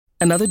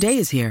Another day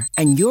is here,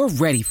 and you're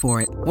ready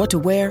for it. What to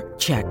wear?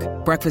 Check.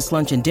 Breakfast,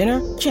 lunch, and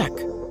dinner? Check.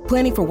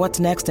 Planning for what's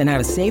next and how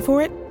to save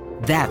for it?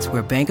 That's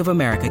where Bank of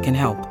America can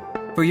help.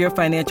 For your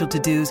financial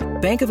to-dos,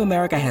 Bank of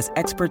America has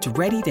experts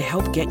ready to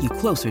help get you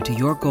closer to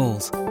your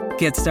goals.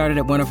 Get started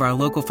at one of our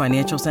local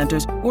financial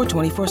centers or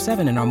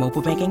 24/7 in our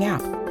mobile banking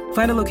app.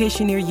 Find a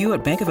location near you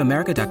at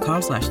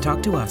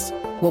bankofamerica.com/talktous.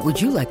 What would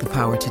you like the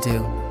power to do?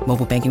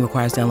 Mobile banking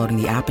requires downloading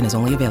the app and is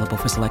only available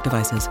for select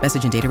devices.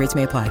 Message and data rates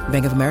may apply.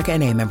 Bank of America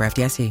N.A., member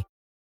FDIC.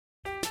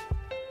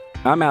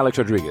 I'm Alex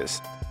Rodriguez.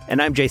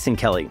 And I'm Jason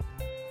Kelly.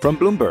 From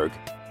Bloomberg,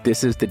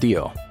 this is The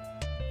Deal.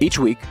 Each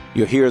week,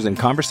 you'll hear us in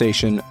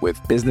conversation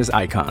with business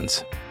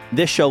icons.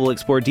 This show will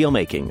explore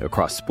deal-making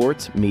across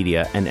sports,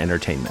 media, and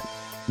entertainment.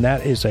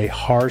 That is a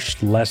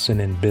harsh lesson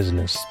in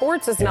business.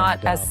 Sports is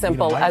not as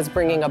simple as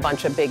bringing a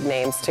bunch of big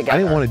names together. I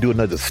didn't want to do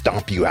another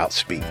stomp you out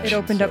speech. It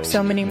opened up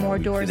so many more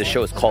doors. The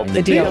show is called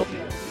The Deal.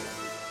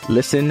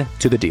 Listen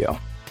to The Deal.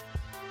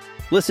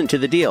 Listen to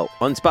The Deal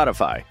on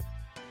Spotify.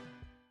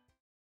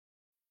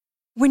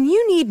 When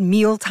you need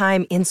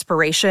mealtime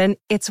inspiration,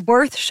 it's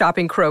worth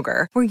shopping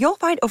Kroger, where you'll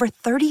find over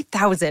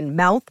 30,000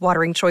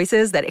 mouth-watering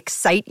choices that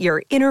excite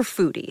your inner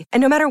foodie. And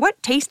no matter what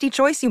tasty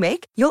choice you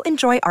make, you'll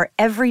enjoy our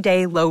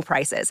everyday low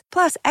prices,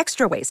 plus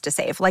extra ways to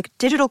save, like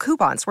digital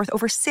coupons worth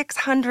over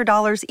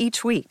 $600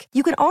 each week.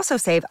 You can also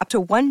save up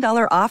to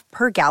 $1 off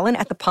per gallon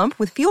at the pump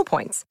with fuel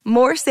points.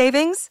 More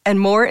savings and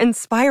more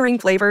inspiring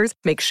flavors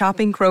make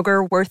shopping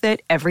Kroger worth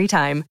it every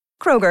time.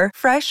 Kroger,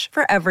 fresh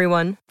for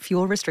everyone.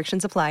 Fuel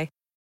restrictions apply.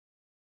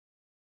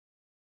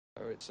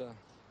 It's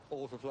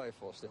all for play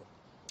for still.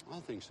 I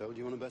think so. Do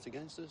you want to bet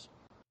against us?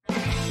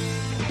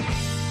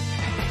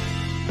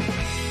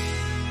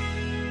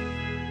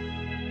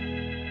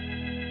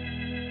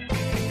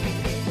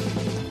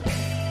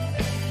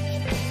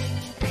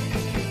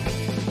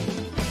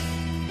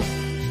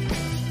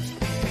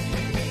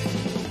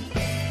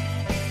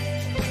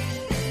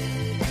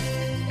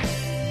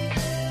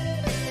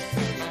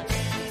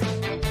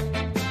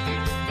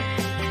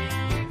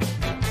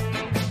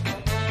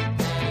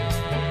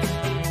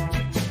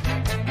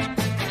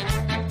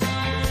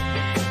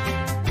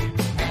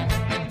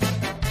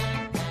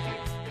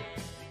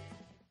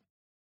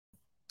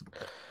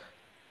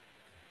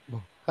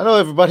 Hello,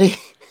 everybody.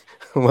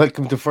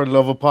 Welcome to For the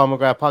Love of Paul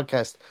McGrath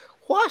podcast.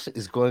 What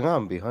is going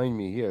on behind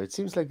me here? It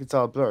seems like it's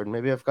all blurred.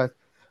 Maybe I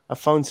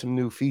found some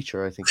new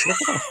feature. I think. Look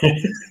at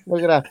that.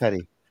 Look at that,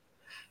 Paddy.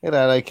 Look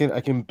at that.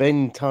 I can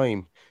bend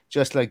time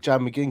just like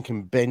John McGinn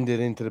can bend it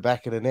into the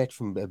back of the net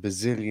from a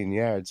bazillion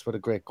yards. What a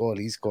great goal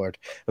he scored!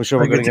 I'm sure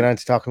we're going to get on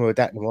to talking about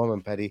that in a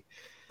moment, Paddy.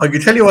 I can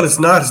tell you what it's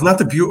not. It's not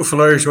the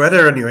beautiful Irish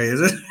weather, anyway, is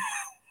it?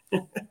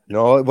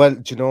 No, well,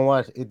 do you know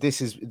what?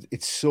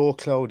 It's so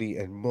cloudy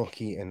and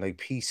mucky and like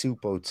pea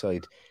soup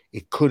outside.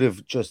 It could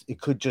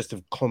just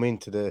have come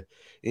into the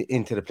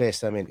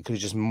place I'm in. It could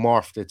have just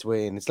morphed its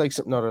way in. It's like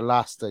something out of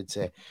Lost, I'd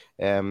say.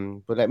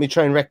 But let me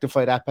try and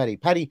rectify that, Paddy.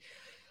 Paddy,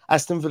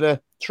 Aston Villa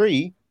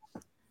 3,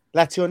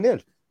 Lazio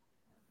 0.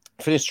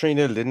 Finished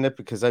 3-0, didn't it?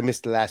 Because I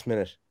missed the last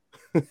minute.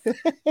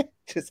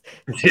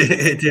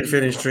 It did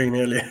finish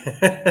 3-0.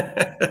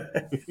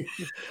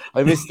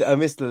 I missed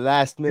the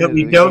last minute. You'll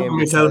be doubting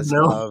yourself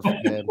now.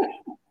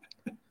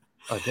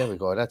 Oh, there we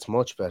go. That's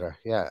much better.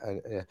 Yeah.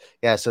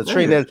 So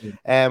 3-0.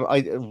 I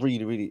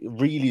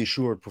really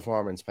assured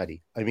performance,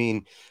 Paddy. I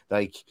mean,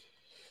 like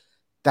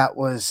that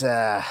was.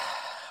 I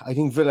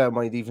think Villa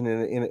might even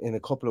in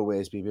a couple of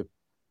ways be a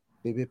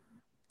bit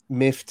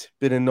miffed,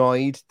 bit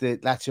annoyed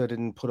that Lazio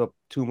didn't put up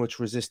too much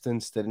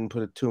resistance. They didn't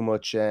put up too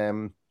much.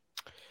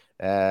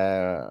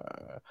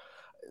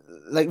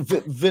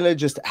 Villa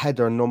just had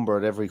their number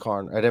at every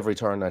turn,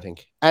 I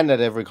think, and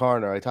at every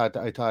corner. I thought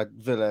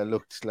Villa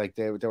looked like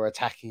they were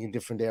attacking in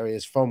different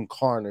areas from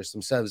corners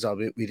themselves.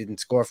 Albeit we didn't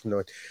score from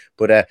them,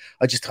 but I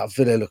just thought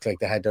Villa looked like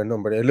they had their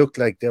number. They looked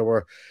like they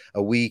were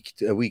a week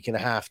and a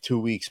half, 2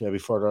 weeks maybe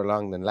further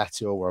along than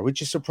Lazio were,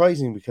 which is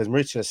surprising because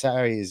Maurizio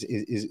Sarri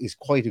is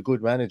quite a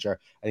good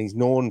manager and he's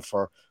known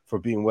for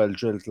being well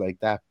drilled like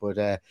that.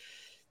 But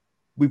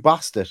we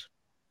bossed it.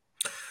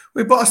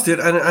 We bossed it,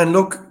 and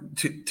look,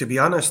 to be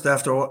honest,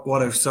 after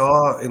what I've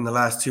saw in the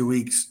last 2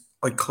 weeks,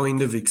 I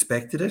kind of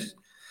expected it.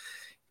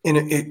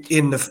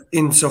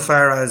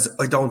 Insofar as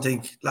I don't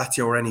think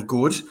Lazio are any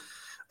good.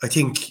 I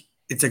think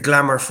it's a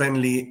glamour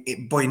friendly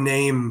by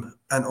name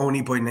and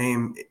only by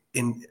name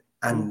and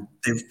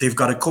they've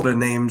got a couple of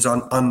names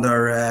on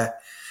their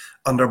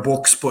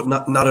books, but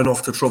not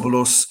enough to trouble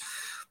us.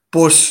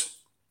 But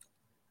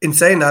in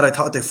saying that, I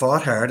thought they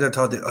fought hard. I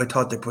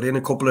thought they put in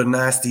a couple of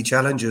nasty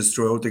challenges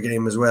throughout the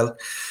game as well.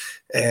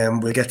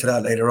 We'll get to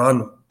that later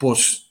on. But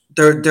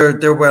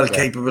they're well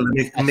capable of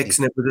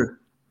mixing it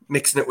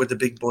with the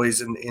big boys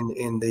in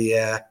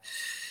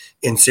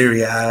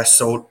Serie A.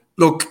 So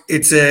look,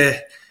 it's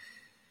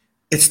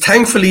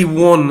thankfully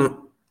one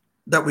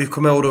that we've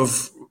come out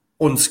of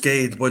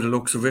unscathed by the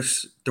looks of it.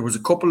 There was a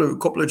couple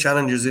of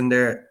challenges in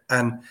there,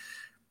 and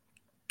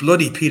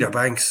bloody Peter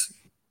Banks.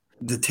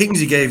 The things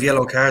he gave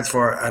yellow cards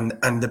for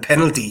and the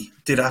penalty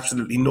did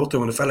absolutely nothing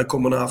when a fella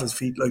coming off his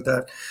feet like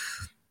that.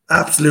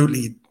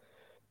 absolutely.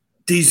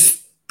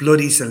 These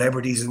bloody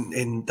celebrities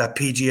in that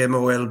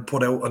PGMOL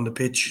put out on the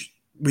pitch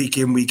week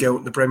in, week out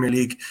in the Premier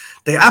League,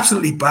 they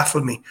absolutely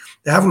baffle me.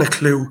 They haven't a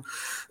clue.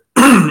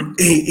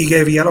 He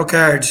gave a yellow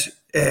card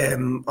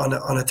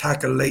on a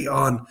tackle late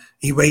on.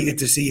 He waited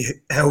to see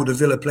how the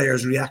Villa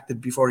players reacted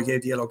before he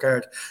gave the yellow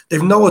card.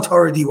 They've no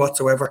authority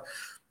whatsoever.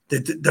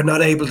 They're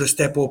not able to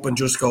step up and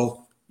just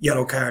go,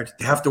 yellow card.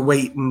 They have to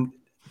wait and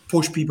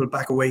push people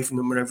back away from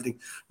them and everything.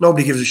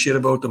 Nobody gives a shit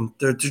about them.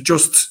 They're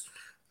just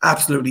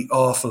absolutely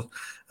awful.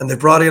 And they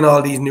brought in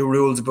all these new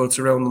rules about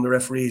surrounding the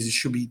referees. It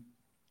should be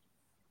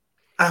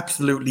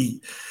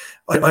absolutely...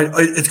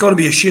 it's going to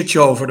be a shit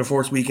show for the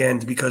first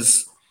weekend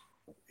because,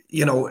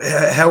 you know,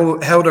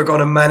 how they're going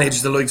to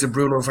manage the likes of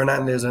Bruno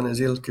Fernandes and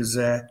his ilk is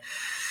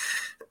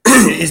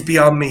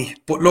beyond me.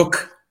 But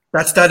look,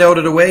 that's that out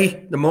of the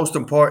way. The most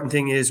important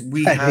thing is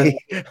we had a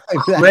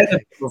incredible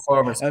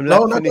performance. I'm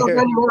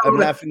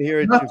laughing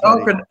here. I'm not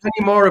talking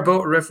anymore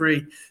about a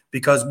referee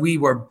because we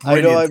were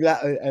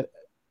brilliant.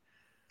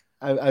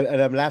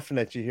 I'm laughing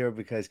at you here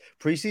because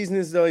preseason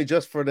is only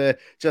just for the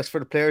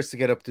players to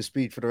get up to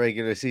speed for the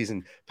regular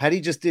season. Paddy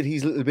just did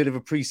his little bit of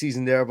a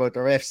preseason there about the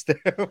refs there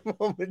a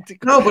moment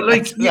ago. No, but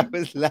like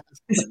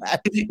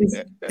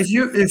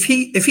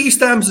if he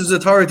stamps his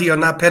authority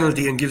on that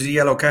penalty and gives a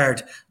yellow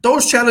card,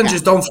 those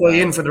challenges don't fly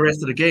in for the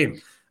rest of the game,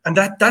 and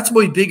that's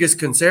my biggest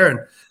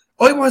concern.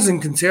 I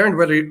wasn't concerned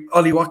whether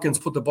Ollie Watkins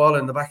put the ball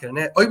in the back of the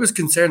net. I was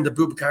concerned that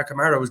Boubacar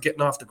Kamara was getting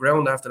off the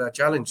ground after that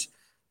challenge.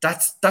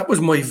 That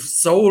was my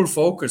sole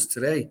focus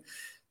today.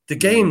 The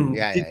game,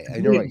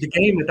 the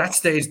game at that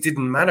stage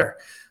didn't matter.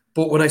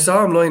 But when I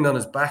saw him lying on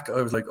his back, I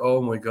was like,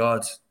 "Oh my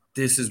God,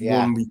 this is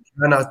one we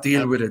cannot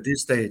deal with at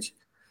this stage."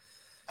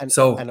 And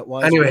it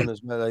was anyway, one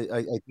as well.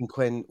 I think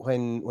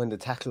when the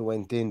tackle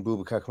went in,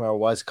 Boubacar Kamara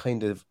was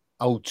kind of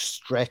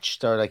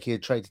outstretched, or like he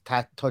had tried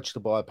to touch the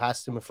ball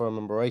past him, if I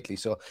remember rightly.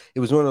 So it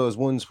was one of those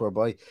ones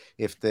whereby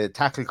if the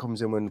tackle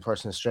comes in when the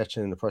person is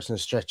stretching and the person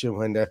is stretching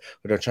when they're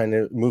trying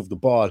to move the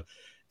ball,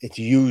 it's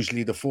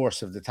usually the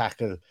force of the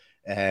tackle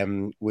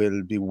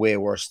will be way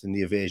worse than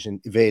the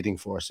evading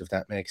force, if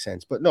that makes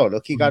sense. But no,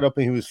 look, he got up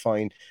and he was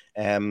fine.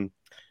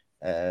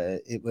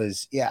 It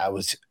was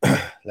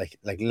like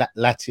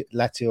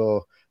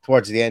Lazio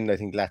towards the end. I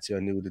think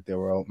Lazio knew that they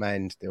were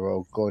outmanned, they were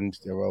outgunned,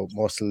 they were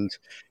outmuscled.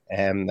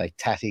 Like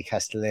Tati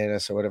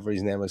Castellanos or whatever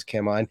his name was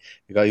came on,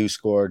 the guy who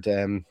scored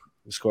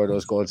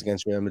those goals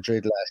against Real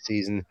Madrid last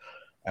season.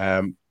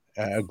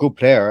 A good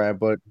player,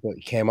 but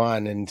he came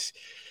on and.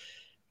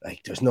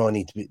 Like there's no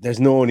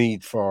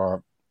need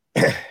for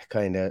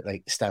kind of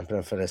like stamping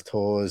on for his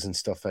toes and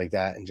stuff like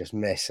that and just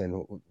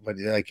messing. But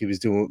like he was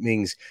doing with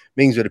Mings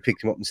would have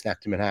picked him up and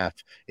snapped him in half.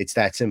 It's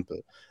that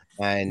simple.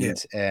 And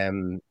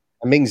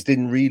Mings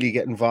didn't really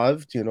get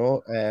involved, you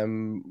know,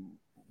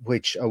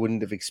 which I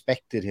wouldn't have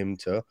expected him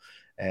to.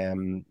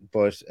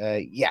 Look,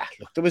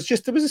 there was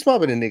a small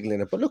bit of niggle in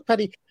it. But look,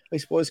 Paddy, I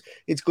suppose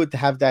it's good to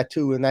have that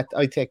too, and that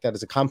I take that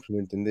as a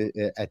compliment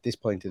at this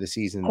point of the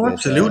season. Oh,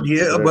 absolutely,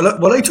 yeah.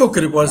 Well, I took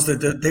it was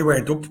that they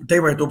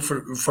weren't up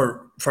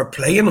for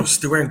playing us.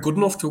 They weren't good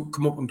enough to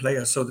come up and play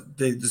us, so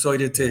they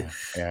decided to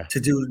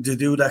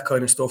do that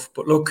kind of stuff.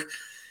 But look,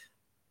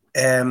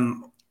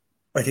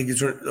 I think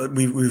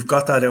we've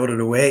got that out of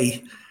the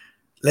way.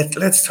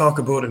 Let's talk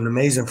about an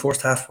amazing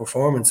first half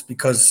performance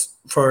because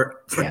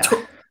for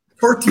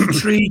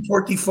 33,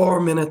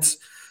 34 minutes,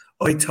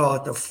 I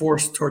thought the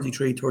first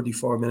 33,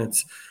 34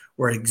 minutes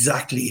were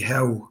exactly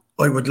how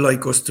I would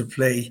like us to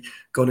play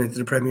going into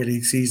the Premier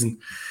League season.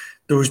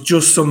 There was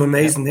just some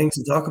amazing things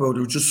to talk about.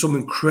 There was just some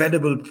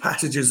incredible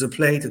passages of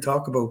play to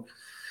talk about.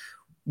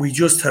 We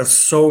just have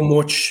so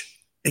much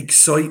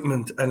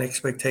excitement and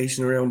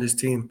expectation around this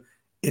team.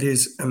 It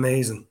is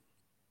amazing.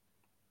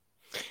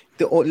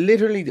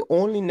 Literally the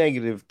only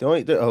negative.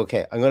 I'm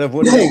gonna have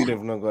one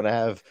negative, and I'm gonna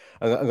have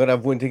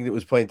one thing that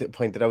was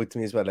pointed out to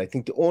me as well. I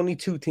think the only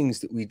two things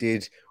that we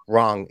did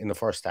wrong in the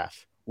first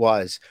half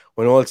was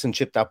when Olsen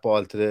chipped that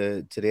ball to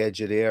the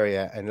edge of the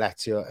area and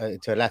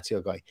Lazio to a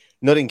Lazio guy.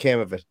 Nothing came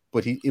of it,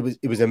 but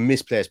it was a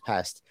misplaced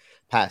pass.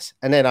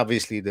 And then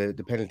obviously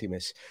the penalty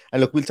miss.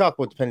 And look, we'll talk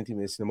about the penalty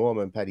miss in a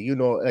moment, Paddy. You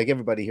know, like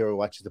everybody here who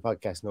watches the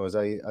podcast knows,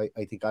 I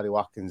think Ollie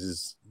Watkins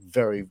is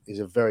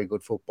a very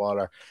good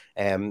footballer.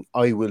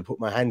 I will put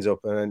my hands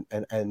up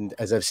and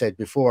as I've said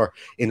before,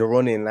 in a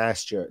run in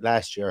last year,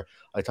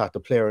 I thought the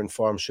player in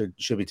form should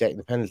be taking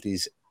the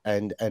penalties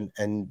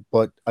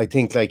but I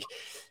think like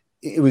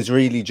it was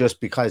really just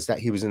because that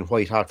he was in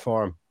white hot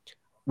form.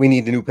 We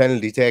need a new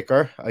penalty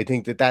taker. I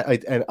think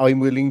and I'm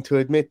willing to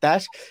admit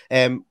that.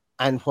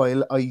 And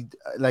while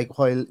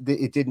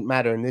it didn't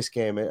matter in this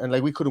game, and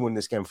like we could have won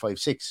this game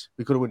 5-6,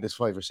 we could have won this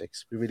 5 or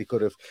 6. We really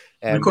could have.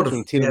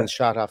 Between Tillman's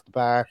shot off the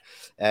bar,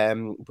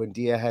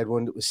 Buendia had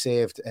one that was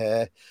saved.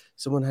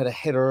 Someone had a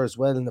header as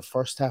well in the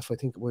first half. I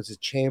think it was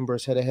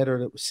Chambers had a header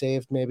that was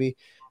saved. Maybe,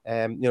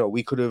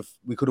 we could have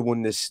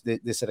won this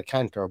at a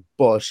canter.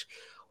 But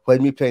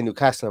when we play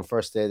Newcastle on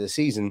first day of the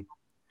season,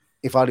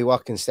 if Ollie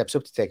Watkins steps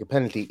up to take a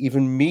penalty,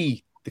 even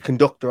me, the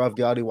conductor of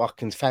the Ollie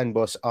Watkins fan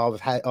bus,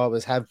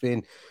 always have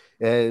been.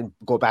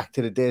 go back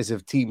to the days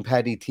of Team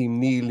Paddy, Team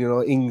Neil, you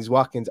know, Ings,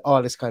 Watkins,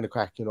 all this kind of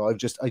crack. You know,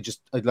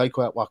 I like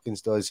what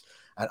Watkins does,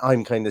 and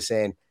I'm kind of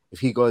saying if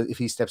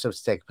he steps up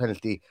to take a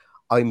penalty,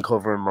 I'm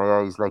covering my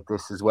eyes like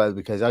this as well,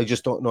 because I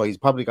just don't know. He's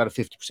probably got a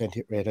 50%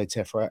 hit rate, I'd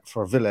say,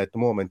 for Villa at the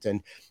moment.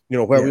 And, you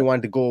know, where we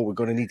want to go, we're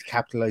going to need to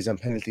capitalise on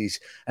penalties.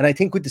 And I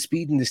think with the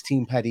speed in this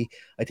team, Paddy,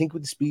 I think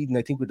with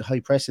the high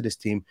press of this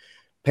team,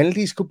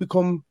 penalties could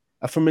become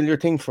a familiar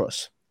thing for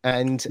us.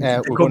 And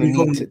they're going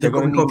to need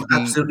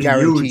to be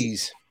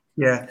guarantees. Huge.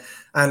 Yeah.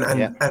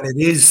 And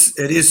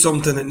it is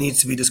something that needs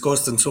to be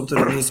discussed and something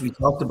that needs to be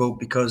talked about,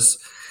 because,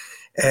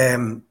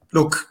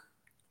 look,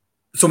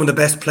 some of the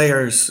best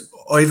players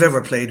I've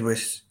ever played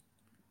with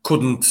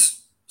couldn't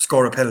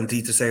score a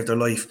penalty to save their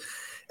life.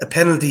 A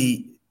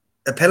penalty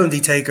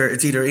taker,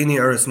 it's either in it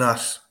or it's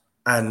not.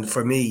 And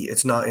for me,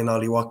 it's not in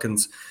Ollie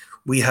Watkins.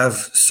 We have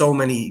so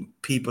many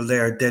people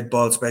there, dead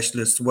ball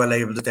specialists, well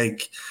able to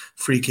take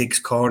free kicks,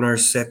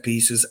 corners, set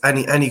pieces,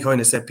 any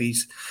kind of set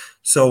piece.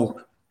 So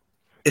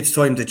it's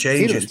time to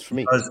change it. For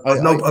me.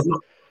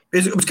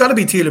 It's got to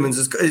be Tielemans.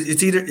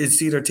 It's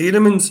either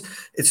Tielemans,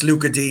 it's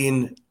Luca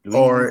Dean,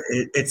 or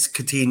it's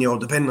Coutinho,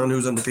 depending on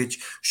who's on the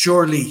pitch.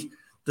 Surely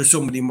there's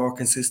somebody more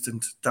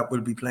consistent that will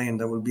be playing,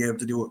 that will be able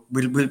to do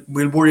it.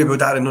 We'll worry about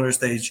that another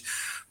stage,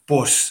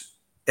 but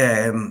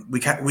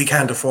we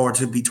can't afford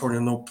to be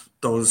turning up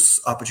those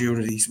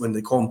opportunities when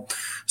they come.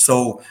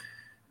 So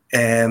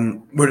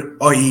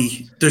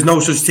there's no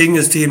such thing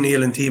as Team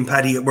Neil and Team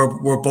Paddy.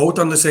 We're both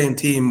on the same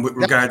team with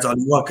regards to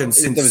Ollie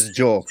Watkins. That was a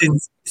joke.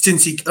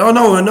 Since he, I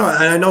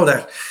know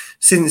that.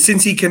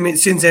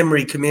 Since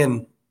Emery came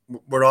in,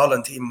 we're all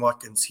on Team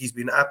Watkins. He's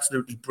been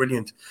absolutely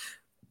brilliant.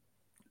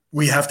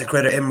 We have to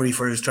credit Emery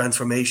for his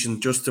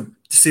transformation, just to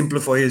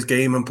simplify his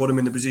game and put him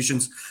in the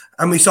positions.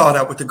 And we saw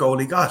that with the goal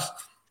he got.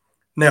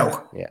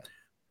 Now,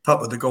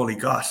 top of the goal he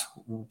got,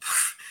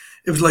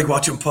 it was like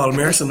watching Paul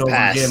Merson over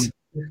again.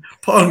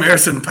 Paul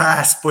Merson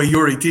passed by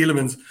Yuri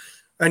Tielemans,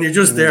 and you're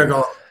just there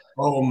going,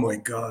 "Oh my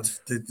God!"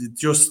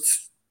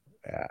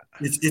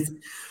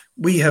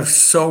 We have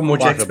so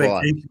much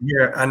expectation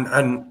here,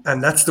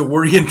 and that's the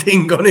worrying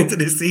thing going into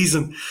this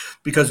season,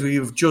 because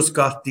we've just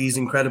got these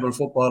incredible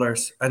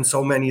footballers, and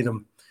so many of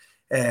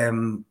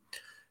them.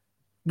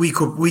 We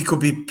could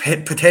be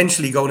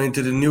potentially going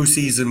into the new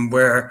season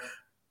where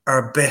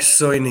our best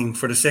signing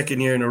for the second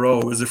year in a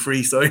row is a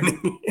free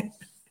signing.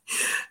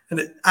 And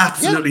it's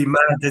absolutely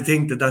mad to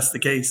think that that's the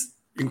case.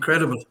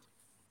 Incredible.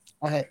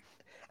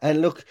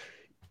 And look,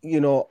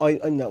 you know,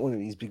 I'm not one of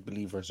these big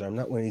believers, or I'm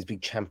not one of these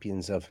big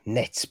champions of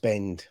net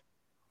spend.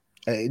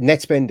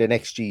 Net spend and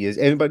XG is,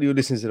 everybody who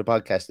listens to the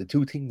podcast, the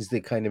two things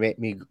that kind of make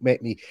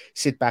me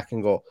sit back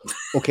and go,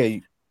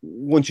 okay,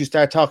 once you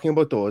start talking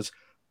about those,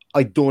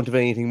 I don't have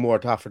anything more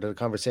to offer to the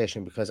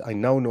conversation, because I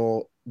now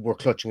know we're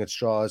clutching at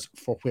straws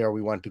for where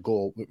we want to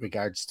go with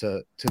regards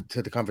to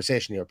the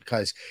conversation here,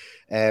 because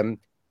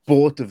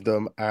both of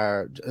them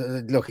are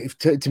look, if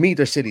to me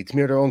they're silly, to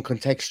me they're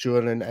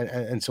uncontextual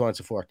and so on and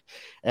so forth.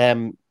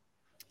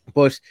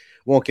 But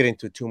won't get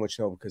into it too much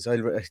now, because I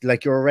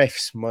like your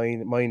refs.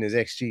 Mine is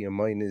XG and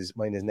mine is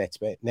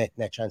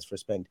net transfer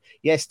spend.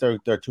 Yes, there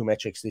are two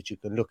metrics that you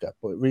can look at,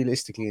 but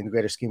realistically, in the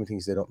greater scheme of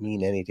things, they don't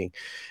mean anything.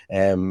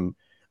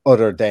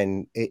 Other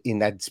than in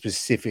that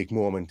specific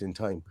moment in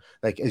time.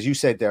 Like, as you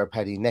said there,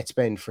 Paddy, net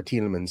spend for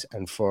Tielemans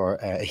and for,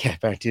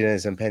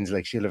 Martinez and pens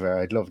like Chilavert,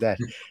 I'd love that.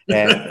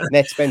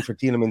 Net spend for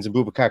Tielemans and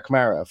Boubacar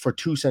Kamara for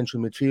two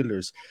central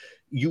midfielders.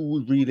 You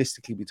would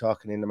realistically be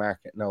talking in the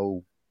market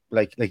now,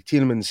 like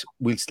Tielemans,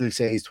 we'll still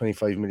say he's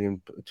 25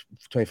 million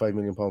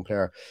pound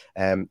player.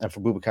 And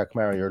for Boubacar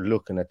Kamara, you're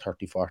looking at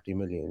 30-40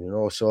 million, you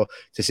know. So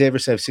to save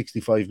yourself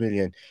 65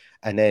 million,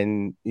 and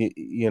then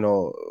you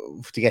know,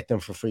 to get them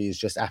for free is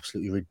just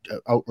absolutely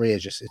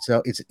outrageous.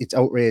 It's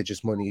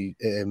outrageous money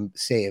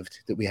saved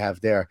that we have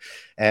there.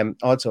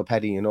 Also,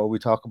 Paddy, you know, we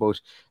talk about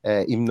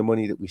even the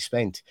money that we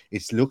spent.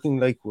 It's looking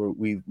like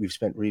we've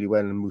spent really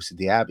well on Moussa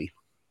Diaby.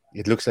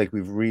 It looks like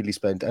we've really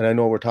spent, and I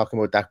know we're talking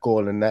about that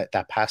goal, and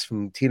that pass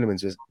from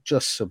Tielemans was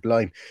just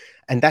sublime.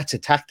 And that's a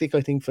tactic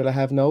I think Villa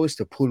have now, is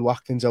to pull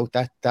Watkins out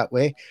that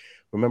way.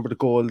 Remember the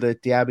goal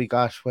that Diaby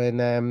got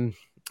when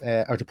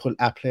or to pull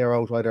a player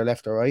out either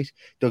left or right.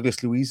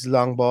 Douglas Luiz's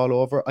long ball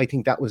over. I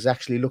think that was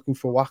actually looking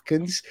for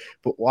Watkins,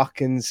 but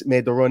Watkins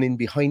made the run in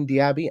behind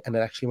Diaby, and it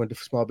actually went a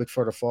small bit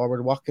further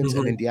forward, Watkins,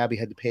 and then Diaby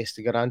had the pace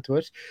to get onto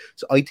it.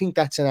 So I think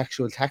that's an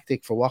actual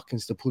tactic for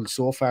Watkins, to pull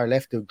so far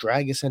left, to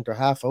drag a centre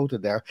half out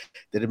of there,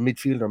 that a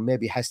midfielder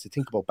maybe has to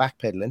think about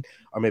backpedaling,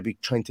 or maybe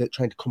trying to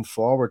come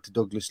forward to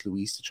Douglas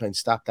Luiz to try and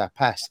stop that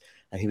pass.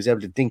 And he was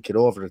able to dink it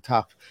over the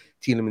top.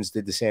 Tielemans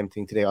did the same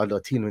thing today, although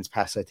Tielemans'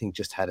 pass, I think,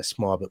 just had a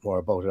small bit more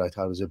about it. I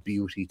thought it was a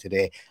beauty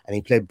today, and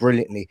he played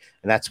brilliantly,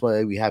 and that's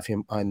why we have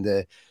him on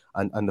the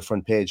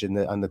front page and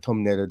on the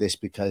thumbnail of this,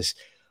 because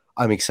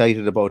I'm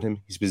excited about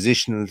him. His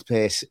positioning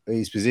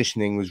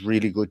was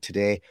really good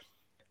today,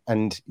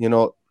 and you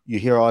know, you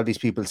hear all these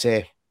people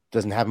say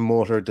doesn't have a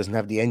motor, doesn't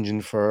have the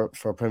engine for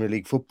Premier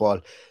League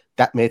football.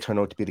 That may turn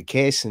out to be the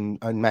case on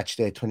match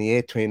day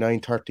 28,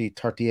 29, 30,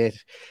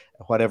 38,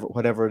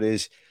 whatever it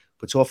is.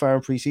 But so far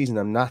in pre-season,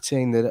 I'm not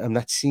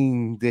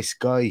seeing this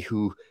guy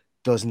who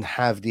doesn't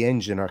have the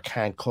engine or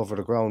can't cover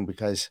the ground,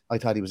 because I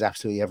thought he was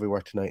absolutely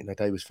everywhere tonight, and I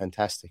thought he was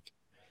fantastic.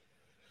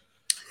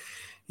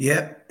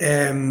 Yeah,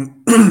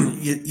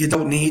 you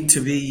don't need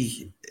to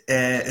be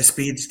a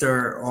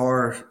speedster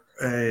or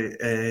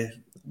a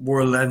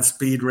world land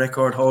speed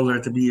record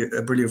holder to be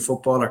a brilliant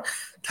footballer.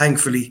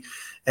 Thankfully,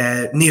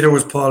 neither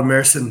was Paul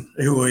Merson,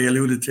 who I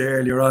alluded to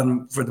earlier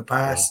on for the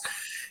pass.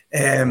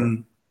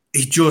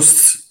 He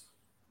just,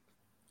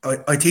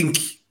 I think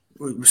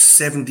it was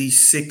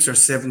 76 or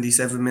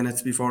 77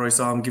 minutes before I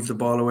saw him give the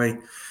ball away.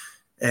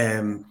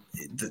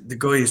 The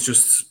guy is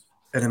just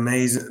an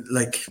amazing,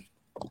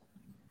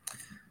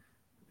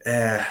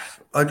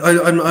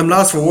 I'm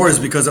lost for words,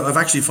 because I've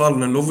actually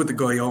fallen in love with the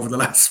guy over the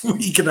last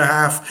week and a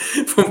half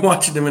from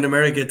watching him in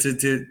America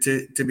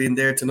to being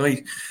there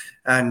tonight.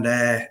 And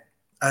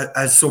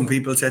as some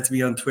people said to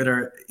me on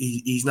Twitter,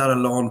 he's not a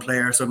lone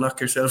player, so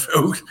knock yourself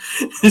out.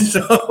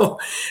 So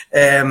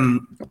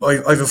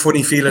I have a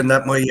funny feeling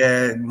that my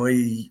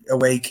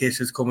away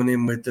kit is coming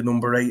in with the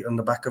number 8 on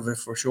the back of it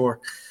for sure.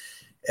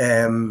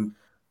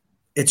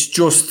 It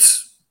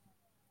just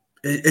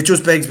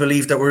begs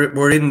belief that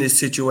we're in this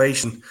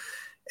situation.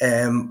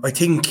 I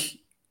think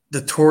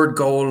the third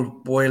goal,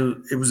 while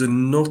it was a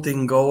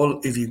nothing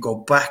goal, if you go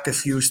back a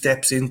few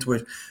steps into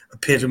it,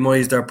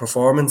 epitomised our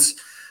performance.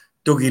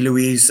 Dougie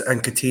Luiz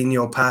and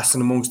Coutinho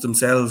passing amongst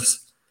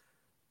themselves,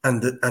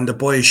 and the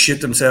boys shit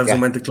themselves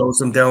and went to close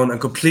them down and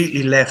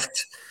completely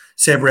left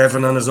Seb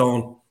Revan on his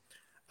own.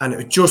 And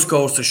it just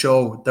goes to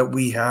show that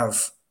we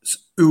have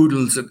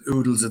oodles and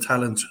oodles of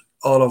talent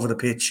all over the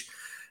pitch,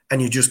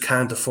 and you just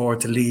can't afford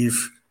to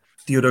leave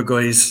the other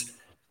guys,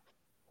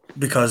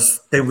 because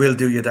they will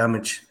do you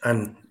damage,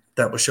 and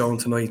that was shown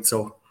tonight.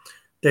 So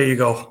there you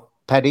go.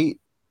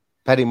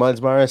 Paddy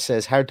Miles Morris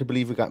says, hard to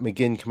believe we got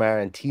McGinn,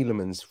 Kamara and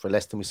Tielemans for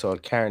less than we saw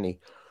at Carney.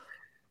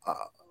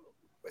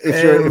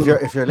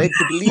 If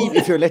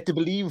you're led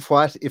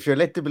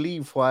to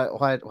believe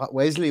what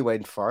Wesley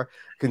went for,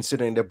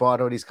 considering they bought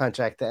out his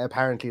contract,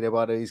 apparently they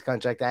bought out his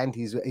contract and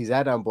his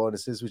add-on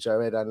bonuses, which I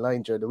read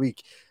online during the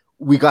week.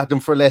 We got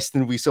them for less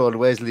than we sold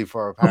Wesley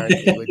for,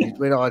 apparently,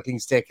 when all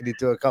things taken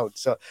into account.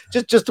 So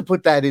just to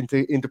put that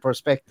into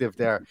perspective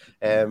there,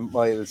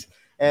 Miles.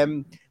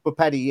 But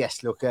Paddy,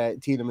 yes, look,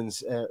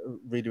 Tielemans,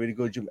 really, really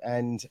good.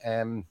 And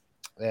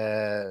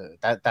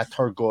that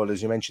third goal,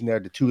 as you mentioned there,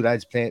 the two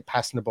lads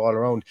passing the ball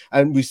around.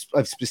 And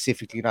I've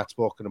specifically not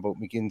spoken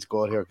about McGinn's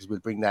goal here, because we'll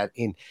bring that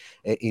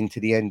into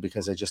the end,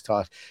 because I just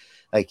thought,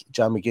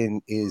 John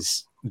McGinn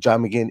is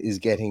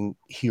getting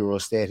hero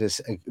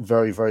status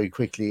very, very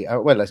quickly.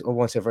 Well, I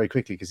won't say very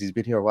quickly, because he's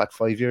been here,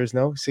 5 years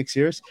now, 6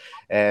 years.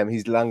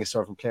 He's the longest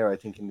serving player, I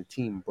think, in the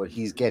team, but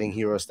he's getting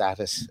hero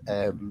status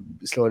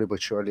slowly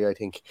but surely, I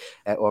think,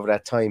 over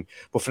that time.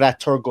 But for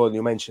that third goal,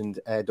 you mentioned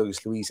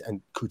Douglas Luiz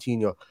and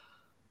Coutinho.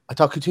 I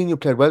thought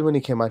Coutinho played well when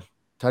he came on.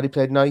 Thought he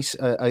played nice.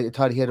 I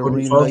thought he had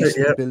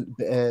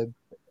a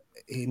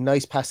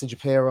nice passage of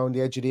play around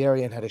the edge of the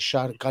area and had a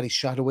shot, got his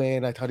shot away,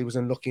 and I thought he was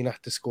unlucky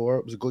not to score.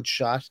 It was a good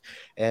shot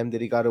that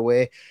he got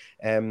away.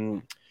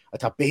 I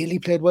thought Bailey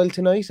played well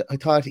tonight. I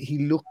thought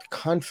he looked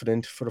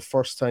confident for the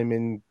first time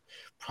in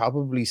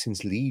probably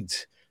since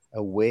Leeds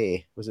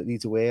away. Was it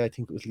Leeds away? I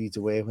think it was Leeds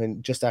away,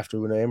 when just after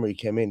Unai Emery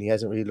came in. He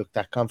hasn't really looked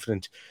that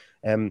confident.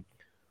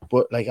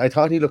 But I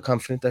thought he looked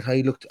confident. I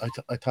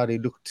thought he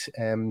looked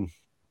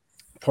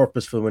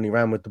purposeful when he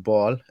ran with the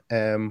ball,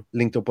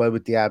 linked up well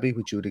with Diaby,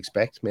 which you would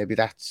expect. Maybe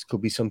that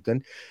could be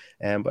something.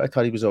 But I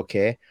thought he was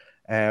okay.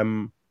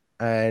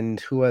 And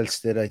who else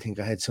did I think?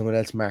 I had someone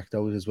else marked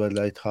out as well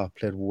that I thought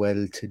played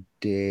well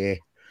today.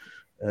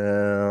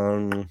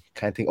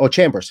 Can't think. Oh,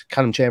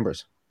 Callum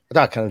Chambers. I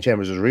thought Callum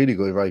Chambers was really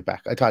good right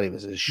back. I thought he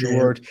was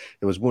assured. Yeah.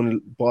 There was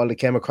one ball that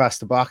came across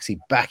the box. He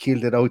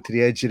backheeled it out to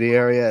the edge of the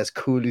area, as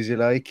cool as you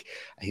like.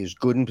 He was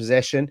good in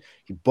possession.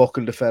 He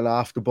buckled the fella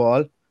off the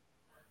ball.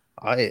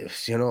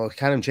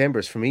 Callum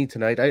Chambers for me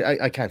tonight.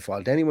 I can't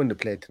fault anyone that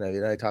played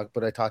tonight. I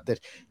thought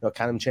that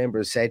Callum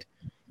Chambers said,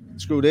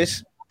 "Screw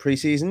this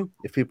pre-season.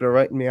 If people are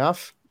writing me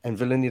off and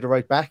Villa need a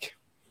right back,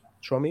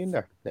 throw me in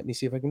there. Let me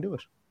see if I can do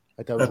it."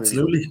 I thought it was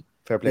absolutely really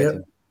fair play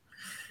to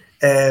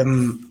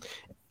him.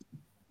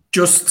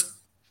 Just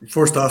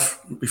first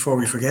off, before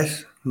we forget,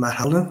 Matt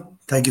Halloran,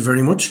 thank you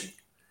very much.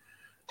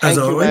 Thank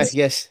you, always. Matt.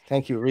 Yes,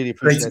 thank you. Really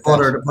appreciate that. Great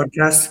supporter of the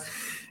podcast.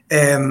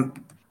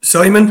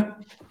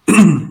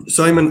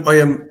 Simon, I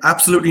am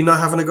absolutely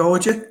not having a go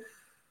at you,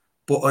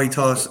 but I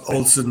thought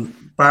Olsen,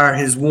 bar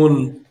his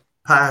one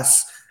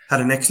pass, had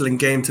an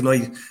excellent game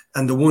tonight.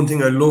 And the one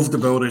thing I loved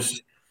about it,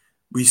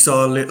 we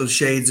saw little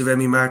shades of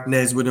Emi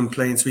Martinez with him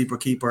playing sweeper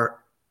keeper,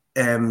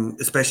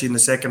 especially in the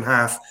second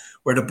half,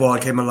 where the ball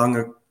came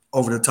along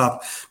over the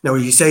top. Now,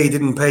 you say he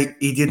didn't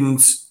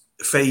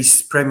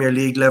face Premier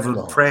League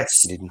level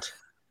press. He didn't.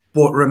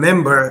 But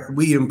remember,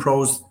 we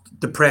imposed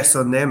the press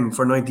on them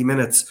for 90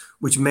 minutes,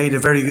 which made it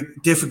very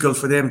difficult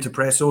for them to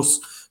press us.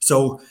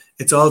 So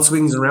it's all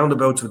swings and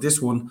roundabouts with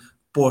this one.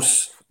 But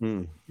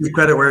give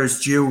credit where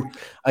it's due.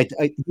 I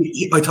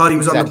thought he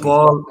was on the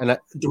ball. And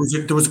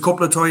there was a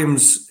couple of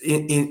times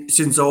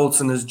since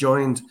Olsen has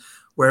joined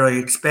where I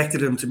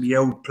expected him to be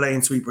out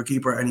playing sweeper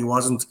keeper, and he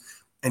wasn't.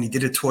 And he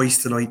did it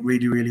twice tonight,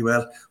 really, really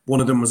well.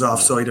 One of them was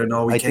offside. I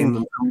know he came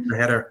down the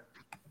header.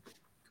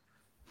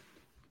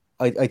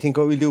 I think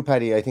what we'll do,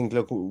 Paddy, I think,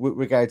 look, with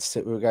regards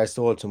to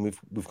Olsen,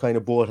 we've kind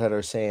of both had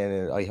our say,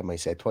 and I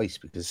might say it twice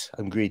because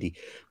I'm greedy,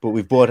 but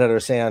we've both had our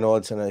say on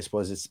Olsen. I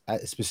suppose it's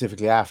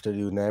specifically after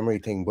the Emery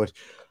thing. But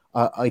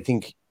I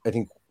think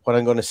what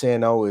I'm going to say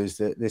now is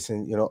that,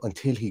 listen,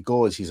 until he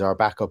goes, he's our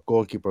backup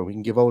goalkeeper. We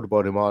can give out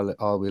about him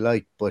all we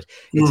like, but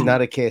it's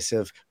not a case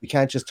of, we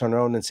can't just turn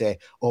around and say,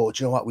 oh,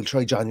 do you know what, we'll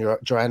try John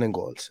Duran in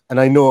goals. And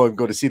I know I'm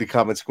going to see the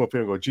comments come up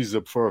here and go, Jesus,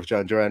 up for if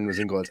John Duran was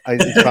in goals.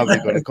 It's probably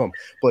going to come,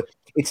 but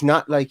it's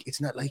not like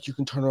you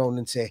can turn around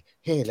and say,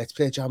 hey, let's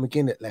play John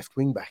McGinn at left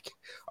wing back,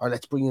 or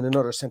let's bring in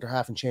another centre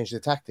half and change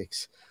the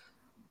tactics.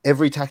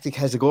 Every tactic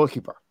has a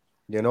goalkeeper.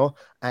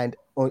 And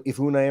if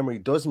Unai Emery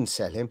doesn't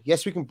sell him,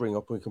 yes, we can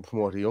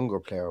promote a younger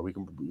player. We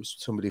can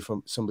somebody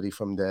from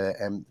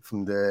the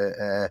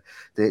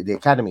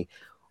academy.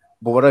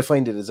 But what I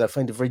find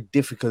it very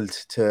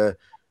difficult to,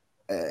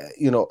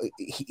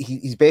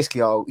 he's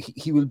basically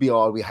he will be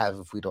all we have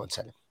if we don't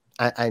sell him.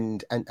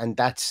 And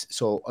that's,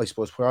 so I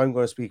suppose where I'm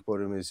going to speak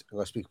about him is, I'm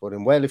going to speak about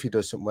him well if he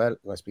does something well. I'm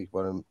going to speak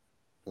about him.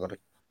 I'm going to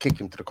kick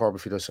him to the curb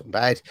if he does something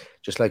bad,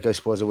 just like I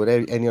suppose with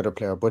any other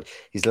player. But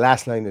he's the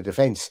last line of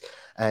defence,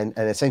 and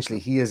essentially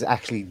he is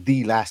actually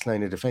the last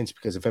line of defence,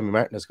 because if Emi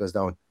Martinez goes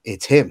down,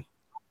 it's him.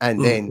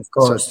 And then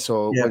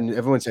when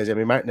everyone says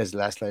Emi Martinez is the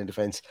last line of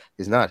defence,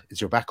 he's not.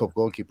 It's your backup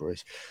goalkeeper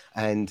is.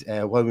 And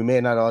while we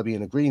may not all be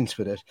in agreement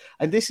with it,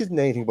 and this isn't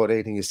anything about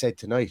anything you said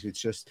tonight,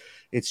 it's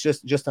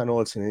just on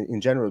Olsen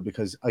in general,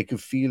 because I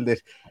could feel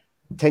that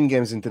 10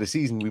 games into the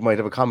season, we might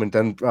have a comment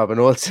on Robin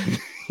Olsen.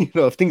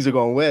 If things are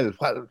going well,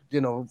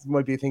 it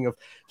might be a thing of,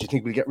 do you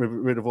think we'll get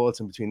rid of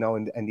Olsen between now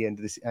and the end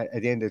of this, at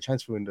the end of the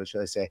transfer window,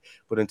 should I say?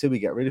 But until we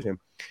get rid of him,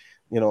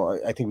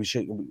 I think we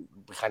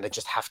kind of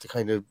just have to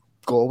kind of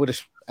go with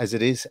it as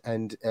it is.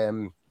 And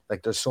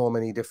there's so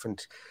many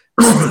different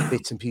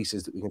bits and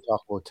pieces that we can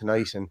talk about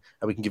tonight, and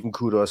we can give him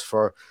kudos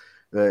for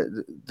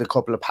the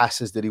couple of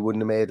passes that he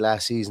wouldn't have made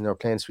last season, or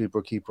playing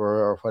sweeper keeper,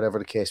 or whatever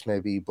the case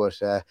may be.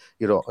 But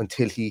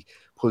until he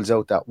pulls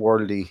out that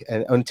worldly,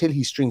 and until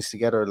he strings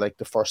together like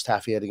the first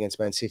half he had against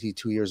Man City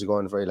 2 years ago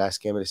in the very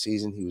last game of the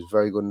season, he was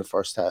very good in the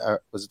first half.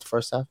 Was it the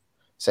first half?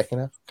 Second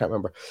half? Can't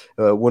remember.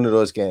 One of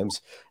those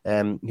games,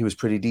 he was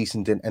pretty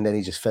decent, and then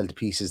he just fell to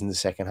pieces in the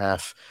second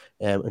half.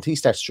 Until he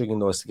starts stringing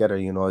those together,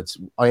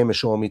 I am a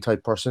show me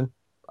type person.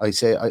 I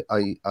say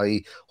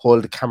I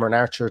hold Cameron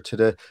Archer to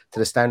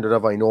the standard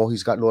of, I know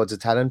he's got loads of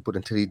talent, but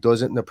until he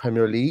does it in the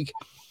Premier League,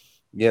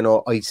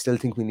 I still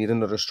think we need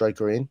another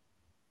striker in.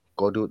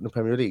 Go do it in the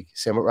Premier League.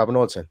 Same with Robin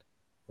Olsen.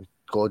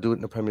 Go do it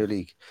in the Premier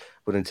League.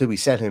 But until we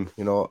sell him,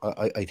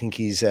 I think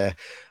he's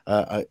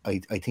I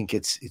think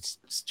it's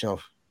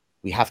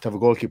we have to have a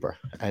goalkeeper,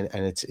 and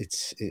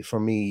it's for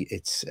me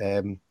it's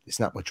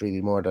not much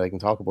really more that I can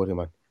talk about him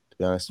on, to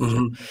be honest with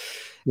you.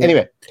 Yeah.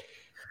 Anyway,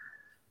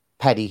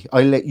 Paddy,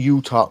 I'll let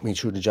you talk me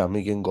through the John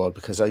McGinn goal,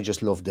 because I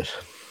just loved it.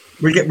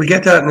 We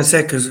get that in a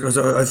sec, because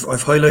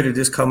I've highlighted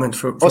this comment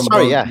from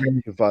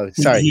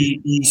sorry.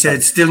 He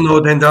said still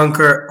no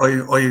Dendoncker.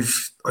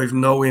 I've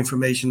no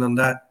information on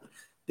that.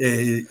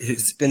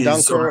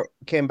 Dendoncker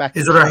came back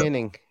to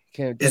training.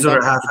 His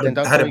other half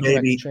had a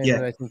baby.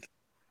 I think.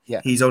 Yeah,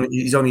 he's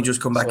only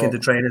just come back into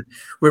training.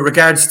 With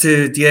regards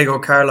to Diego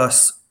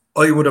Carlos,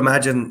 I would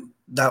imagine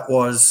that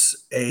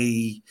was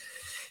a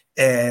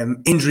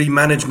injury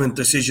management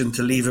decision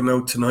to leave him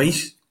out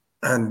tonight,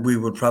 and we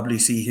would probably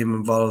see him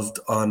involved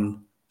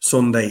on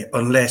Sunday,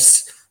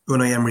 unless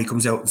Unai Emery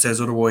comes out and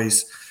says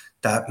otherwise,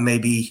 that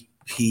maybe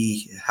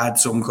he had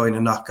some kind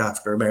of knock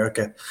after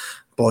America.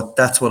 But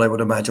that's what I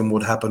would imagine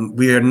would happen.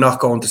 We are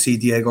not going to see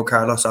Diego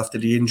Carlos after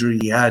the injury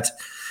he had,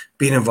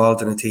 being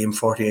involved in a team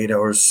 48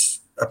 hours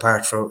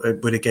apart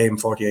with a game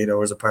 48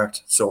 hours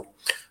apart. So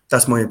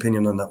that's my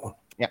opinion on that one.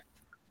 Yeah,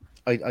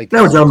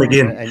 now John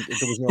McGinn. And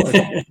there was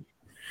no.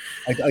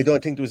 I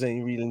don't think there was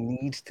any real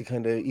need to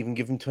kind of even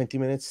give him 20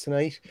 minutes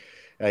tonight.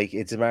 Like,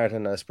 it's a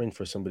marathon and a sprint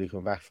for somebody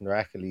coming back from their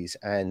Achilles.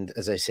 And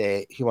as I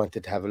say, he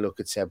wanted to have a look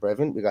at Seb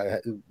Revan.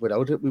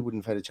 Without it, we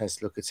wouldn't have had a chance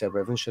to look at Seb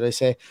Revan, should I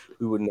say.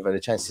 We wouldn't have had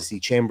a chance to see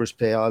Chambers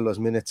play all those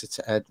minutes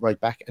at right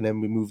back, and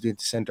then we moved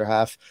into centre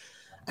half.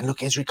 And look,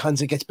 Ezri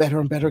Konsa gets better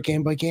and better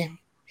game by game.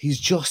 He's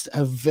just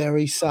a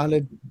very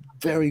solid,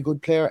 very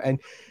good player. And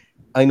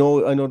I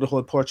know the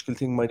whole Portugal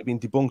thing might have been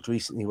debunked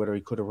recently, whether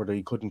he could or whether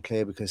he couldn't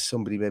play because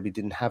somebody maybe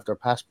didn't have their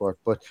passport.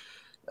 But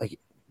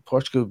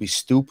Portugal would be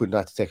stupid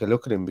not to take a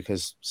look at him,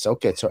 because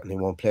Southgate certainly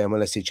won't play him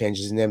unless he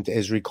changes his name to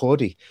Ezri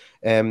Cody.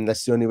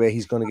 That's the only way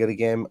he's going to get a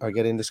game or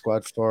get in the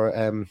squad for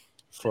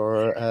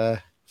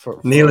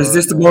Neil, is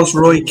this the most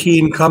Roy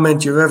Keane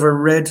comment you've ever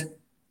read?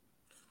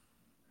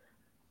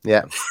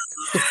 Yeah.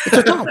 It's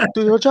your job.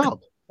 Do your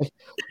job.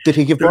 Did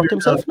he give birth to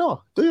himself?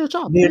 No. Do your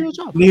job.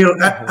 Neil,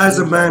 as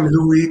a man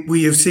who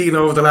we have seen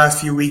over the last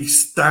few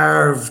weeks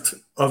starved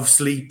of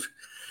sleep.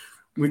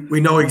 We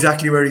know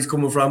exactly where he's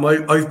coming from.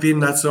 I've been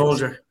that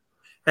soldier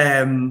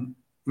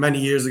many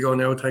years ago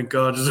now, thank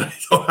God. I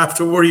don't have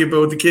to worry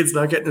about the kids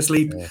not getting to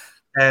sleep.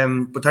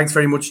 But thanks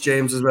very much,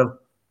 James, as well.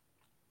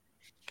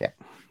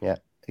 Yeah,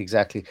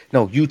 exactly.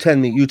 No, you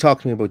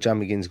talk to me about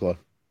John McGinn's goal.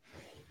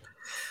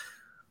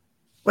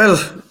 Well,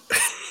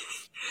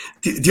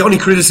 the only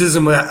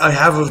criticism I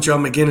have of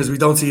John McGinn is we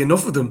don't see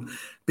enough of them,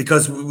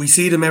 because we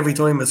see them every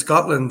time at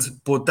Scotland,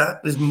 but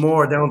that is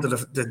more down to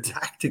the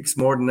tactics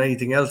more than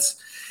anything else.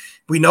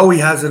 We know he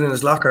has it in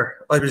his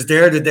locker. I was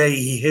there the day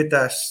he hit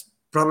that,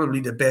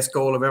 probably the best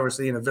goal I've ever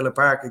seen at Villa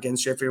Park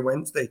against Sheffield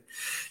Wednesday,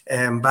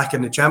 back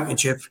in the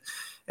Championship.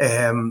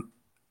 And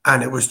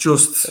it was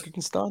just...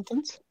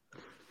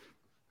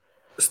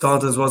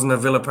 Staunton's wasn't at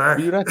Villa Park.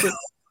 Were you not there?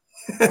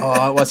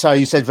 Oh, well, sorry,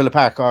 you said Villa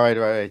Park. All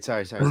right.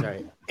 Sorry.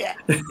 Yeah.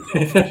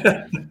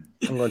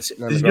 I'm going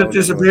sitting on the ground.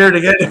 You just disappeared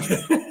again.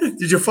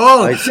 Did you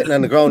fall? I'm sitting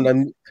on the ground.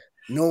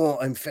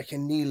 I'm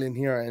fucking kneeling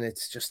here, and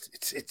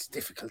it's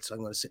difficult, so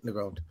I'm going to sit in the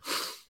ground.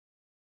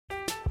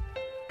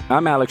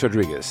 I'm Alex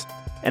Rodriguez.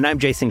 And I'm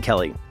Jason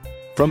Kelly.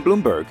 From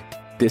Bloomberg,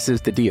 this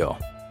is The Deal.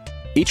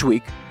 Each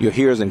week, you'll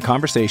hear us in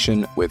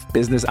conversation with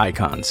business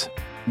icons.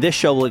 This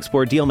show will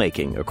explore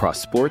deal-making across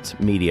sports,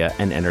 media,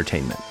 and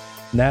entertainment.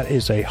 That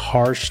is a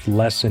harsh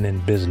lesson in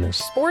business.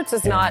 Sports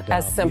is not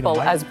as simple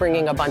as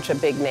bringing a bunch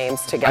of big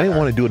names together. I didn't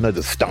want to do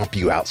another stomp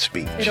you out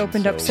speech. It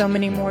opened up so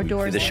many more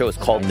doors. The show is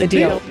called The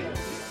Deal.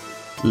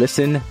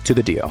 Listen to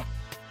The Deal.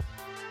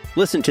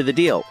 Listen to The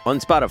Deal on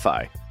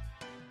Spotify.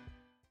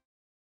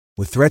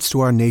 With threats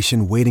to our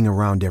nation waiting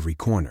around every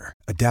corner,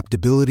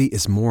 adaptability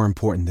is more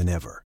important than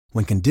ever.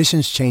 When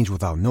conditions change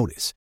without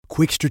notice,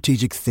 quick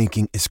strategic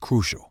thinking is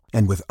crucial.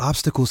 And with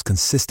obstacles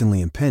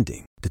consistently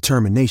impending,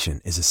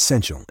 determination is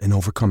essential in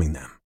overcoming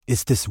them.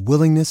 It's this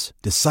willingness,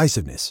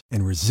 decisiveness,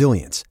 and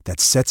resilience that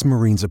sets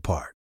Marines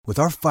apart. With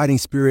our fighting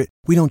spirit,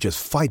 we don't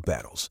just fight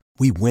battles,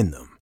 we win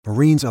them.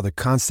 Marines are the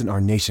constant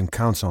our nation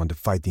counts on to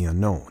fight the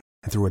unknown.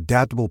 And through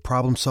adaptable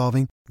problem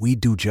solving, we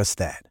do just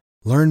that.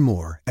 Learn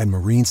more at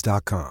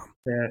marines.com.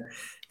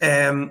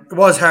 It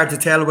was hard to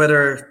tell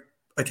whether,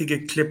 I think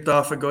it clipped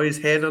off a guy's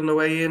head on the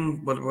way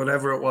in, but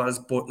whatever it was.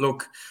 But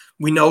look,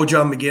 we know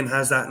John McGinn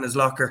has that in his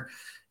locker.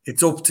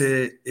 It's up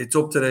to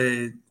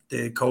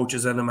the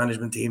coaches and the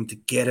management team to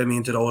get him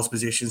into those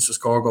positions to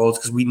score goals,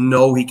 because we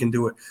know he can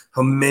do it.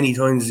 How many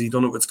times has he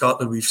done it with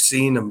Scotland? We've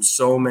seen him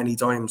so many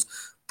times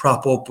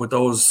prop up with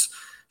those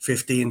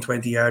 15,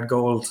 20-yard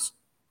goals.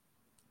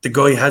 The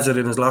guy has it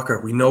in his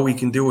locker. We know he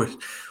can do it.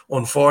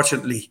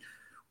 Unfortunately,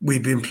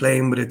 we've been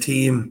playing with a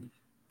team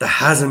that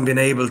hasn't been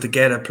able to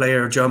get a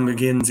player of John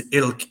McGinn's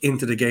ilk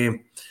into the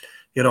game.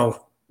 You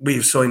know,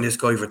 we've signed this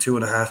guy for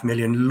 $2.5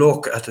 million.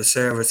 Look at the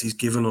service he's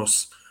given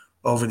us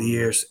over the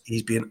years.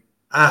 He's been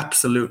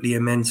absolutely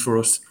immense for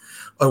us.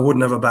 I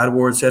wouldn't have a bad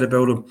word said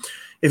about him.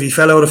 If he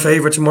fell out of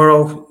favour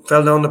tomorrow,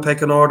 fell down the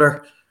pecking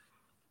order,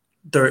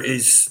 there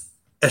is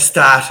a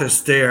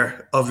status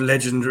there of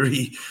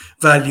legendary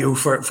value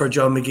for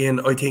John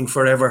McGinn, I think,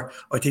 forever.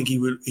 I think he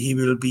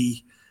will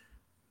be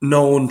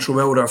known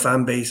throughout our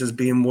fan base as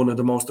being one of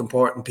the most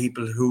important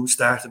people who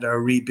started our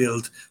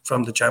rebuild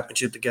from the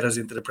Championship to get us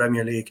into the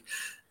Premier League.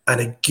 And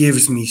it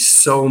gives me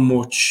so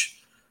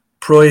much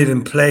pride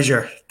and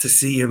pleasure to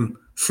see him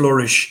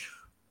flourish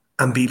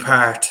and be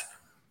part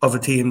of a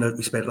team that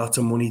we spent lots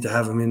of money to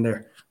have him in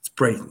there. It's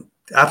brilliant,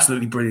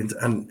 absolutely brilliant.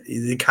 And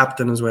he's the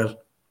captain as well.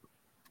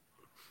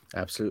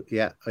 Absolutely,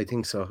 yeah, I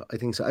think so.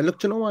 And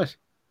look, you know what?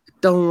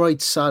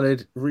 Downright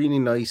solid, really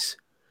nice,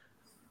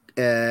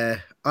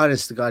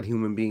 honest to God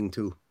human being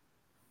too.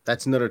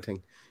 That's another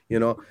thing, you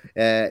know.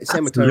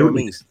 Same with Tyrone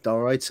Mings,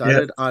 downright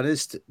solid,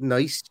 honest,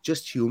 nice,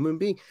 just human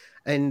being.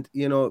 And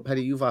you know,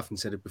 Paddy, you've often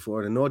said it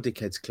before, the No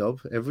Dickheads Club.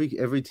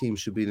 Every team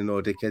should be the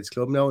No Dickheads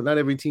Club. Now, not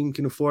every team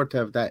can afford to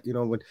have that. You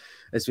know, when,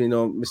 as we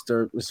know,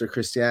 Mr.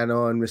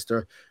 Cristiano and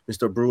Mr.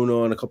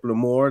 Bruno and a couple of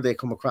more, they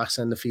come across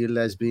on the field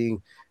as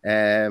being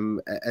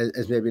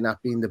as maybe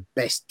not being the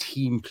best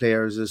team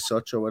players as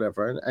such or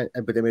whatever,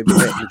 but they may be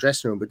great in the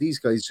dressing room. But these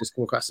guys just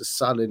come across as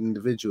solid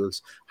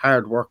individuals,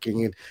 hard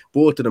working, and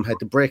both of them had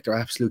to break their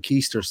absolute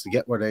keisters to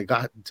get where they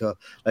got to.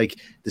 Like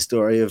the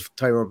story of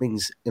Tyrone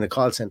Mings in a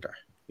call center.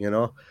 You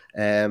know,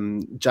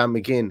 John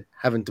McGinn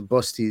having to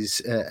bust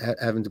his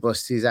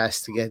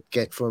ass to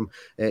get from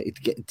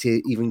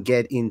to even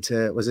get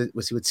into was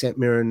he with St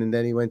Mirren, and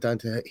then he went on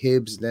to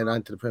Hibs and then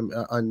onto the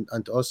Premier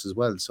onto us as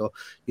well. So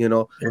you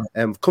know,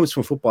 comes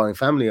from footballing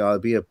family,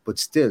 albeit, but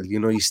still, you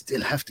know, you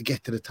still have to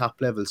get to the top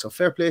level. So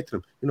fair play to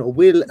them. You know,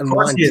 will and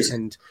want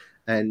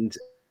and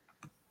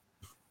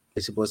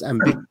I suppose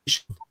ambition.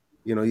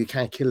 You know, you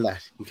can't kill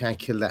that.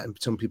 And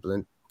some people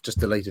and. Just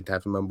delighted to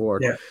have him on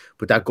board. Yeah.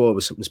 But that goal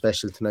was something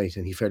special tonight,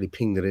 and he fairly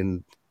pinged it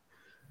in.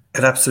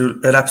 It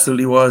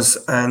absolutely was.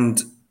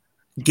 And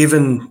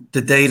given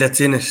the day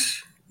that's in it,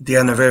 the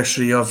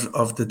anniversary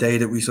of the day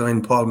that we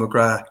signed Paul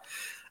McGrath,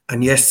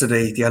 and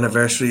yesterday the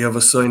anniversary of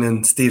us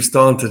signing Steve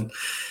Staunton,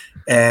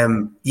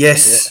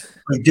 yes,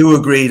 I do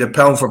agree that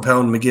pound for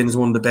pound, McGinn is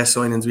one of the best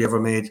signings we ever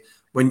made.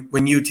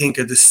 When you think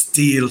of the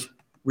steel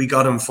we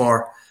got him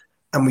for,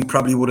 and we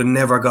probably would have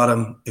never got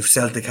him if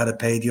Celtic had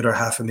paid the other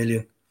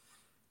 $500,000.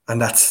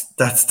 And that's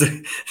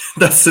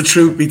the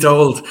truth be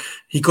told.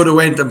 He could have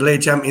went and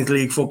played Champions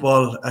League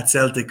football at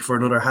Celtic for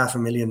another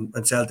 $500,000,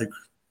 and Celtic,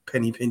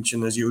 penny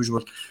pinching as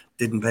usual,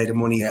 didn't pay the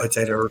money. I'd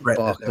say they're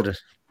regretting it.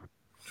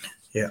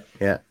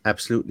 Yeah,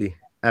 absolutely.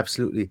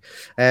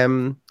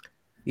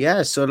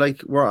 So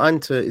like we're on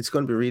to, it's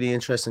going to be really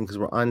interesting because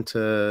we're on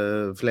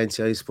to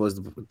Valencia. I suppose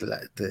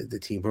the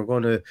team we're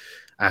going to,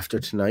 after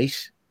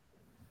tonight,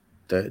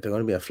 they're going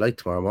to be a flight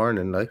tomorrow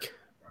morning, like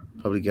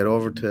probably get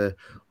over to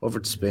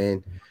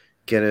Spain,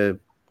 get a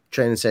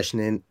training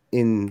session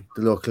in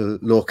the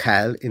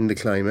locale in the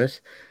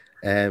climate,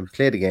 and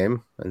play the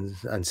game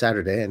on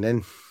Saturday, and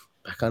then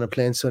back on a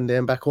plane Sunday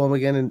and back home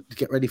again and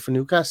get ready for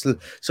Newcastle.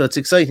 So it's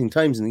exciting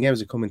times and the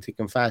games are coming thick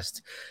and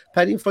fast.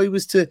 Paddy, if I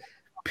was to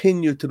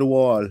pin you to the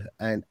wall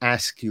and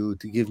ask you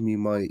to give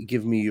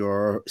me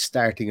your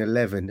starting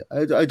 11,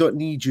 I don't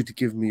need you to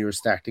give me your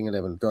starting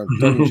 11. Don't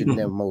need you to name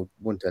them out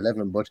 1 to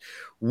 11, but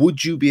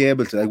would you be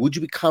able to, would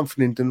you be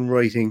confident in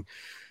writing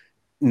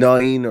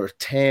 9 or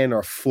 10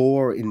 or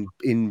 4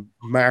 in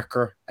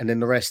marker and then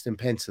the rest in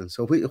pencil?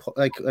 So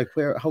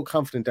how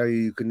confident are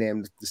you could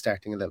name the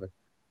starting 11?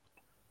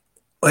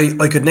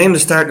 I could name the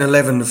starting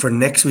 11 for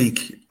next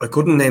week. I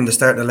couldn't name the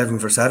starting 11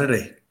 for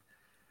Saturday.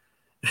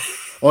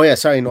 Oh yeah,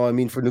 sorry, no, I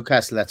mean for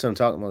Newcastle. That's what I'm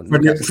talking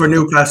about. For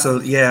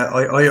Newcastle, yeah,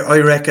 I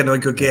reckon I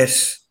could get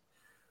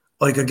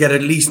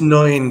at least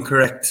 9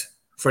 correct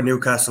for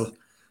Newcastle.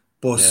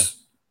 But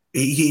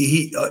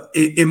he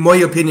in my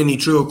opinion, he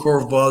threw a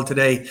curveball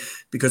today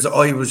because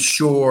I was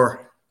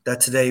sure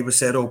that today was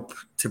set up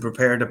to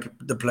prepare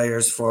the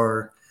players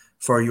for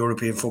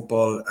European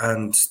football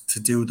and to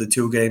do the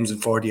 2 games in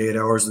 48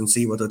 hours and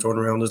see what the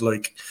turnaround is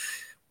like.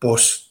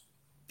 But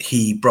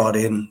he brought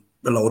in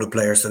a load of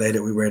players today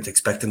that we weren't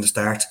expecting to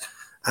start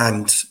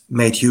and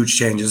made huge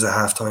changes at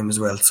halftime as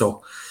well.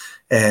 So,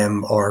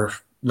 or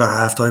not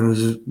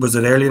halftime, was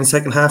it early in the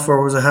second half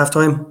or was it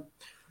halftime?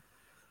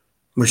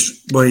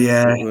 Which my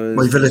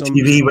Villa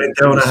TV went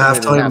down at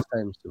halftime.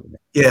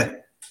 Yeah.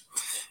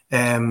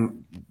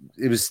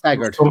 It was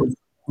staggered. It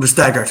was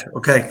staggered,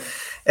 okay.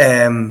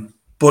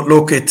 But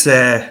look, it's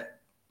I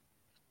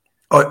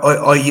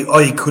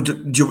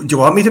could. Do you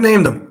want me to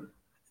name them?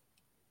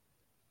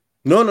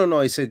 No.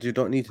 I said you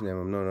don't need to name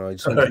them. No. I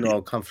just want to know how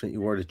confident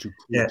you were that you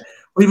could. Yeah,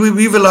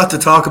 we have a lot to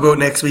talk about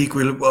next week.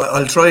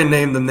 I'll try and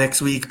name them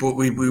next week, but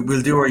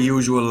we'll do our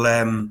usual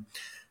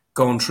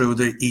going through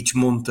each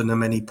month and how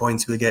many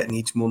points we'll get in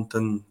each month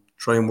and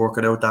try and work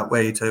it out that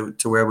way to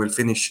where we'll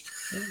finish.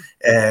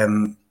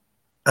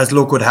 As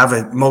luck would have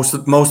it, most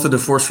of the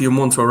first few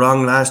months were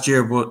wrong last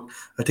year, but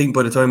I think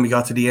by the time we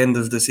got to the end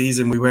of the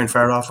season, we weren't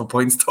far off for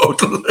points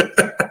total.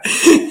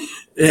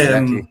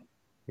 Exactly.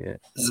 Yeah.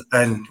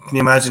 And can you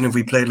imagine if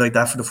we played like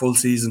that for the full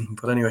season?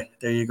 But anyway,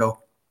 there you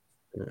go.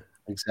 Yeah,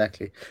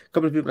 exactly. A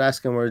couple of people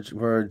asking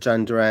where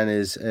John Duran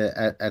is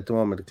at the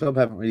moment. The club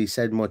haven't really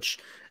said much,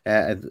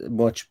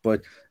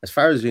 but as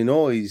far as we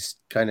know, he's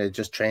kind of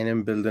just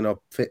training, building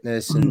up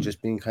fitness, and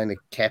just being kind of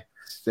kept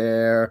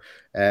there.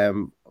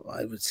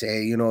 I would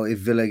say, if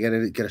Villa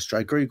get a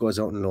striker, he goes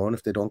out on loan.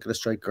 If they don't get a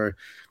striker,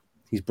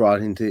 he's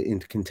brought into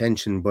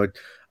contention. But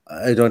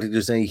I don't think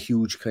there's any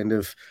huge kind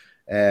of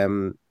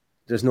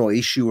there's no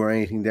issue or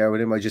anything there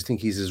with him. I just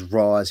think he's as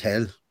raw as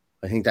hell.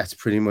 I think that's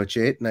pretty much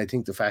it. And I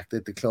think the fact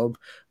that the club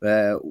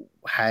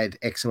had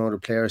X amount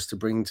of players to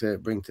bring to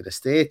the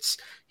States,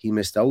 he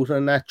missed out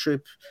on that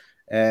trip.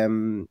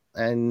 And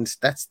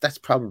that's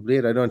probably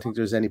it. I don't think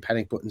there's any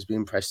panic buttons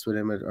being pressed with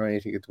him or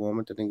anything at the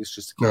moment. I think it's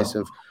just a case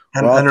of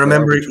and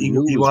remember he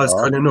was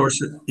kind of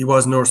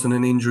nursing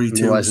an injury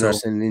too. He was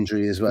nursing an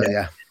injury as well,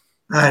 yeah.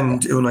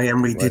 And Unai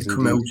Emery did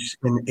come out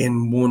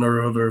in one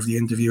or other of the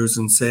interviews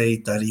and say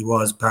that he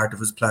was part of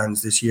his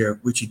plans this year,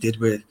 which he did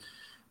with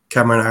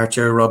Cameron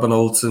Archer, Robin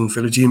Olsen,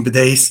 Philogene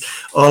Bidace,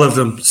 all of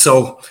them.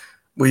 So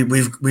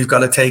we've got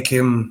to take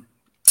him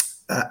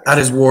at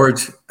his word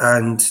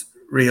and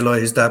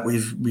realise that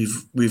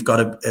we've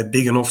got a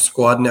big enough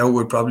squad now.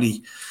 We're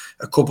probably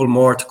a couple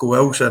more to go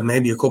out and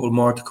maybe a couple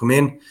more to come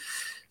in.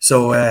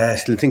 So I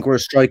still think we're a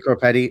striker,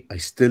 Paddy. I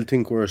still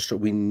think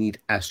we need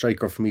a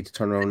striker for me to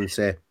turn around and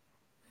say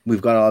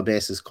we've got all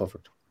bases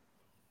covered.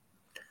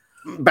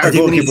 Bar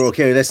goalkeeper,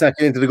 okay, let's not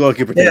get into the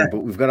goalkeeper thing, but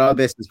we've got all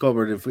bases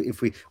covered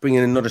if we bring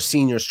in another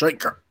senior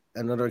striker,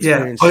 another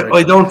experienced striker.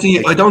 I don't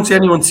see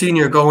anyone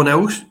senior going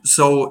out.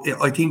 So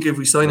I think if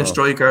we sign a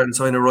striker and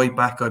sign a right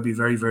back, I'd be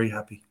very, very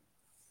happy.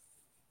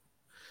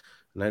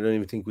 And I don't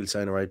even think we'll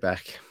sign a right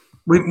back.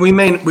 We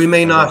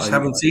may not.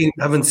 Haven't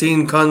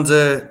seen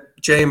Konza,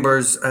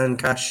 Chambers and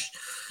Cash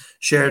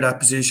share that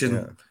position.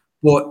 Yeah.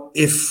 But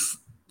if,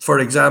 for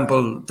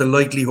example, the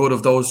likelihood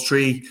of those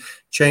 3,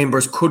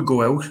 Chambers could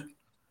go out.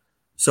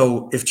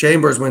 So if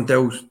Chambers went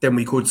out, then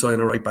we could sign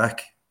a right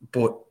back.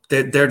 But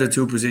they're the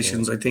 2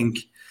 positions I think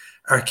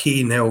are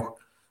key now,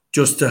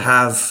 just to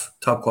have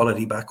top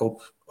quality backup.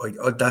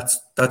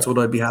 That's what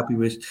I'd be happy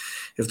with.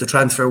 If the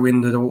transfer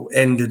window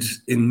ended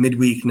in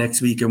midweek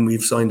next week and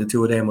we've signed the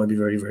 2 of them, I'd be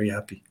very, very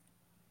happy.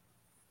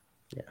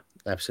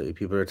 Absolutely.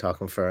 People are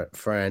talking for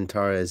Ferran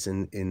Torres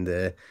in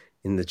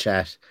the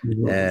chat.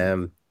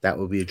 That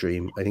would be a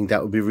dream. I think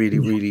that would be really,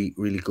 really,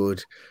 really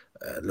good.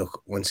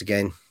 Look, once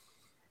again,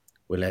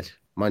 we'll let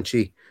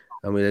Monchi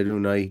and we'll let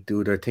Unai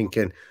do their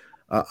thinking.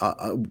 We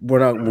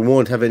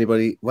won't have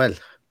anybody. Well,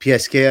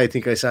 PSK, I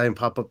think I saw him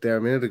pop up there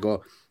a minute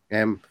ago.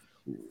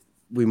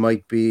 We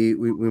might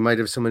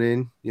have someone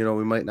in.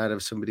 We might not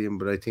have somebody in,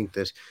 but I think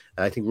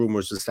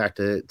rumors will start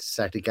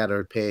to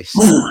gather pace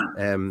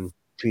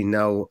between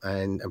now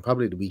and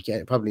probably the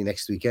weekend, probably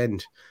next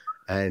weekend.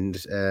 And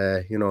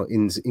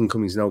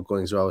incomings and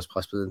outgoings are always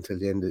possible until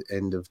the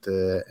end of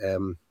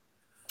the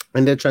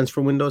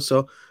transfer window.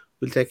 So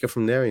we'll take it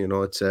from there.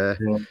 It's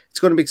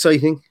going to be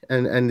exciting,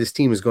 and this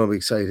team is going to be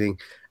exciting.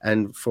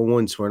 And for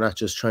once, we're not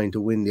just trying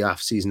to win the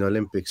off-season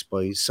Olympics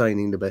by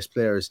signing the best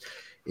players.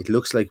 It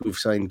looks like we've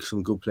signed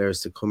some good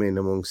players to come in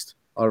amongst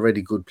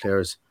already good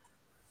players,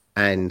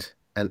 and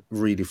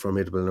really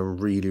formidable and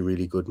really,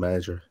 really good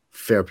manager.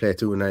 Fair play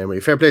to Unai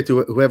Emery. Fair play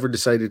to whoever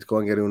decided to go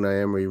and get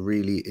Unai Emery.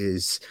 Really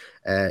is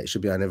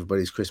should be on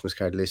everybody's Christmas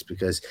card list,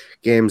 because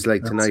games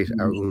like tonight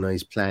are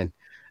Unai's plan.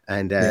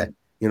 And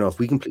if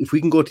we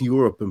can go to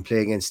Europe and play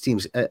against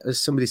teams, as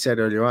somebody said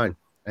earlier on,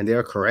 and they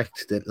are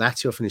correct, that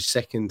Lazio finished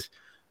second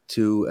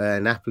to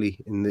Napoli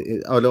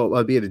although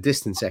albeit a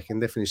distant second,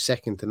 they finished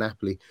second to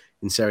Napoli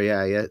in Serie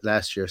A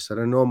last year. So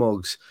they're no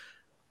mugs.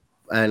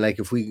 And like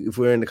if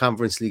we're in the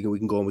Conference League and we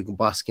can go and we can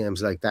boss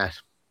games like that,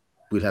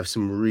 we'll have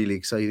some really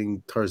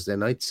exciting Thursday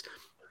nights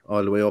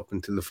all the way up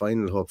until the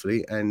final,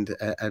 hopefully, and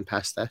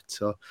past that.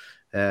 So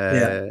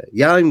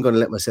I'm going to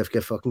let myself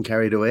get fucking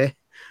carried away.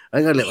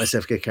 I'm going to let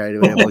myself get carried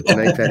away about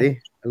tonight,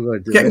 Paddy. I'm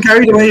going to do Getting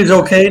carried away is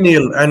okay,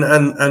 Neil.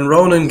 And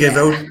Ronan gave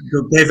out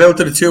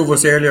to the two of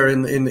us earlier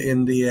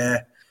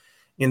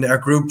in our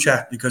group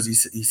chat, because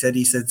he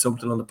said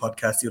something on the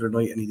podcast the other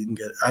night and he didn't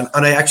get it.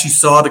 And I actually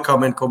saw the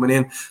comment coming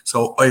in,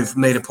 so I've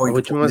made a point.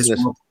 Which one was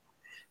this?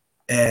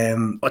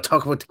 I'll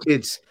talk about the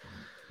kids.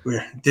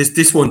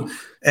 This one.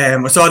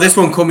 I saw this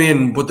one come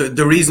in, but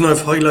the reason I've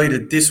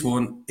highlighted this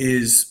one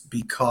is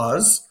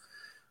because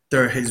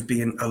there has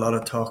been a lot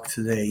of talk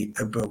today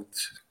about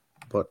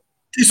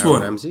this Aaron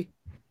one. Ramsey?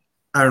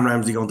 Aaron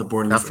Ramsey going to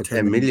Burnley for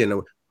 10 million.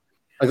 I'm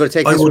going to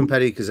take this one,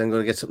 Paddy, because I'm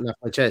going to get something off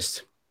my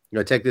chest. I'm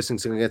going to take this one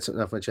because I'm going to get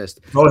something off my chest.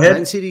 Go ahead. If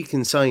Man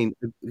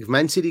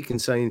City can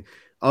sign,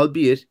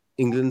 albeit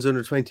England's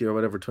under 20 or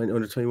whatever,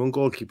 under 21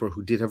 goalkeeper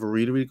who did have a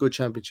really, really good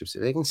championship,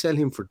 if they can sell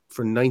him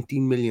for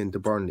 19 million to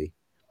Burnley,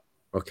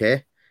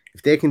 okay?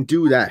 If they can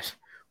do that,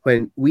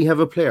 when we have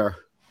a player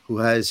who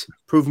has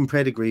proven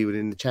pedigree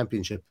within the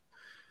championship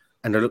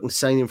and they're looking to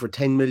sign him for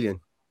 10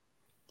 million,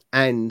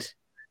 and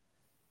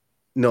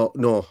no,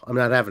 I'm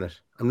not having it.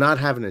 I'm not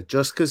having it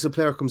just because the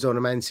player comes out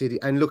of Man City.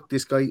 And look,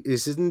 this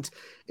isn't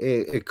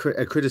a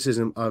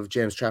criticism of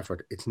James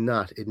Trafford. It's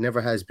not. It never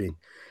has been.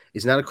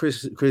 It's not a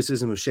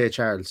criticism of Shea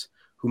Charles,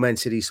 who Man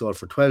City sold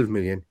for 12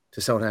 million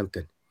to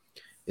Southampton.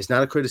 It's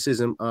not a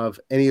criticism of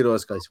any of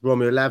those guys.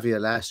 Romeo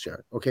Lavia last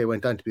year,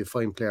 went on to be a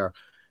fine player.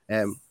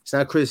 It's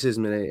not a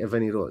criticism of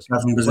any of those.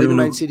 Why do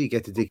Man City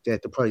get to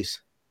dictate the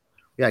price?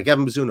 Yeah,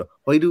 Gavin Bazuna.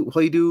 Why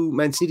do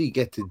Man City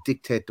get to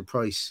dictate the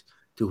price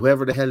to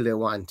whoever the hell they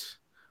want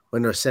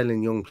when they're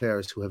selling young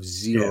players who have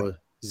zero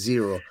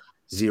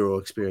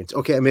experience?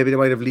 Okay, maybe they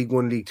might have League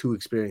 1, League 2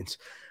 experience.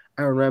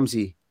 Aaron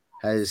Ramsey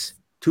has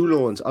 2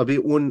 loans,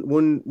 albeit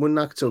one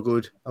not so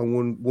good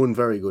and one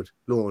very good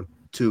loan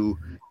to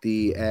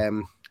the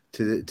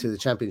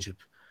Championship.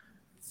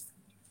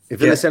 If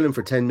they sell him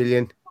for 10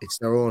 million, it's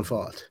their own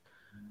fault.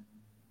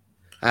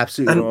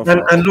 Absolutely their own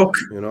fault. And look,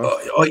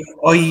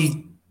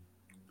 I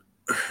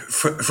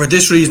for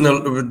this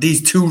reason,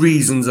 these 2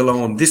 reasons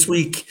alone, this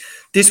week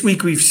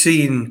we've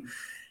seen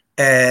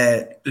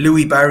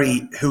Louis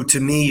Barry, who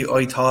to me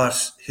I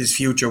thought his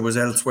future was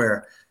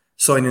elsewhere,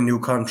 sign a new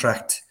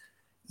contract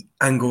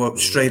and go up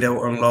straight out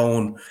on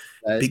loan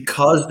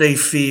because they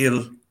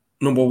feel,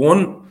 number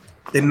one,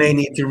 they may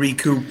need to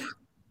recoup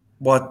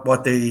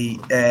what they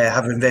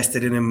have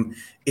invested in him,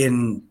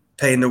 in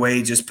paying the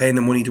wages, paying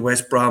the money to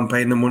West Brom,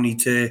 paying the money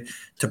to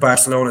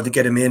Barcelona to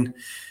get him in.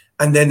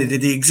 And then they did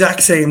the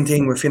exact same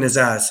thing with Finn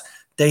Azaz.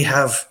 They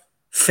have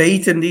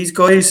faith in these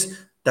guys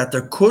that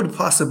there could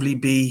possibly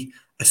be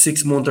a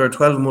 6-month or a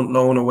 12-month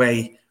loan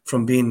away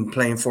from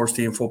playing first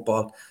team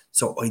football.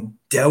 So I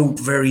doubt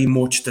very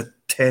much that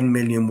 10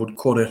 million would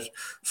cut it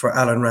for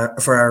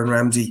Aaron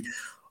Ramsey.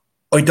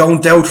 I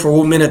don't doubt for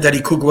 1 minute that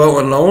he could go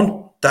out on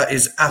loan. That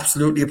is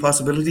absolutely a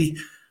possibility.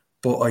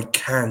 But I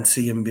can't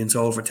see him being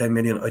sold for 10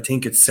 million. I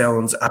think it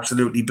sounds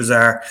absolutely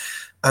bizarre.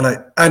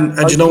 And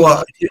you know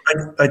what?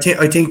 I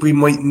think we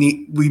might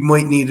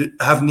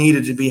have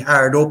needed to be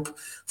hard up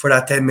for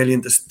that 10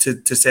 million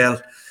to sell,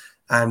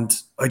 and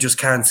I just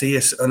can't see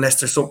it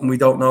unless there's something we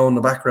don't know in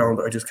the background.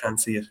 I just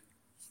can't see it.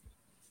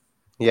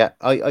 Yeah,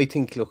 I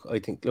think.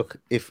 Look.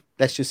 If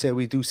let's just say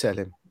we do sell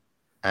him,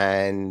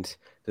 and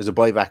there's a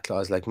buyback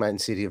clause like Man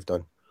City have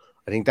done,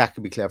 I think that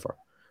could be clever.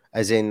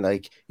 as in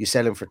like you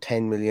sell him for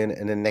 10 million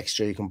and then next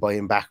year you can buy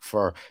him back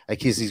for,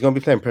 like he's going to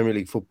be playing Premier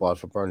League football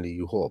for Burnley,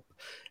 you hope.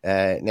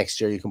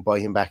 Next year you can buy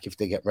him back. If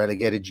they get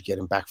relegated, you get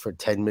him back for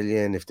 10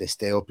 million. If they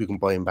stay up, you can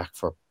buy him back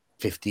for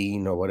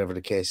 15 or whatever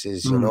the case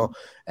is, you know.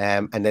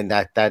 And then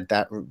that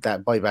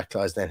buyback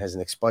clause then has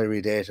an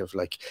expiry date of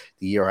like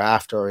the year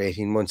after or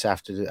 18 months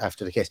after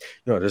the case.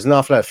 You know, there's an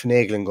awful lot of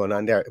finagling going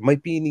on there. It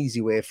might be an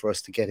easy way for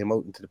us to get him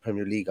out into the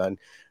Premier League on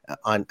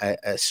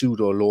a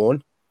pseudo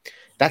loan.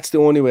 That's the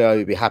only way I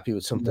would be happy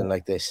with something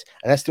like this,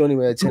 and that's the only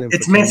way I'd sell him.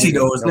 It's messy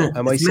though, isn't it?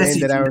 Am I saying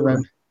that Aaron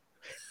Ramsey?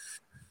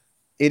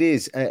 It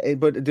is,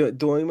 but the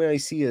only way I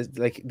see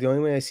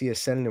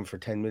is selling him for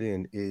 10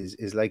 million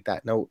is like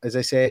that. Now, as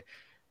I say,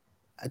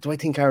 do I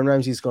think Aaron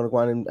Ramsey is going to go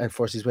on and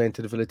force his way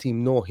into the Villa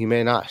team? No, he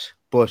may not.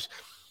 But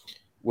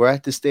we're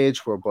at the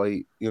stage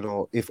whereby, you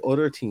know, if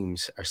other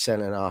teams are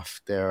selling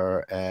off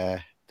their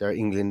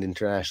England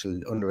international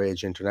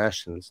underage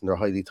internationals and their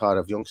highly thought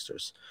of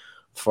youngsters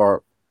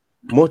for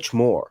much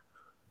more,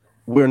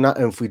 we're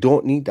not. If we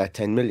don't need that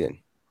 10 million,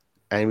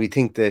 and we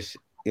think that,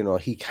 you know,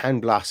 he can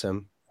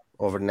blossom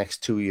over the next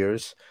 2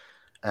 years,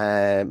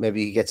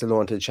 maybe he gets a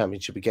loan to the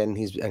Championship again,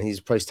 and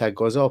his price tag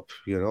goes up,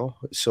 you know.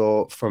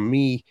 So for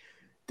me,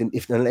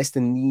 unless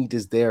the need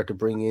is there to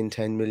bring in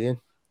 10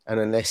 million, and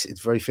unless it's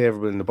very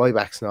favourable in the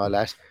buybacks and all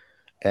that,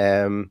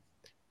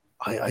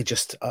 I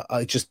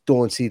just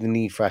don't see the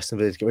need for Aston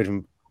Villa to get rid of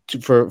him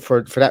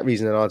for that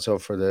reason, and also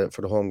for the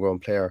homegrown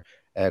player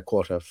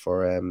quota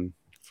for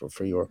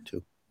Europe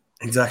too.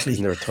 Exactly.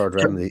 Isn't there a third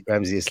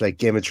Ramsey? It's like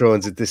Game of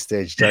Thrones at this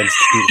stage, John.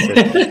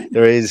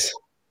 There is,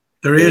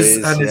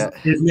 and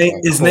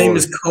his name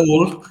is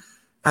Cole,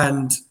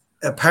 and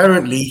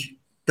apparently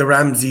the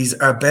Ramseys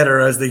are better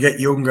as they get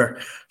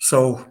younger.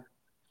 So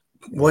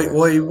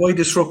why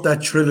disrupt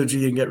that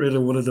trilogy and get rid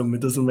of one of them?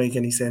 It doesn't make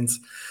any sense.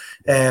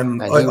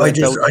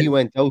 He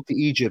went out to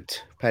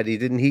Egypt, Paddy,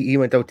 didn't he? He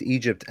went out to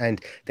Egypt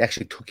and they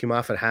actually took him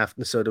off at half.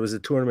 So there was a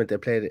tournament they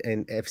played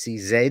in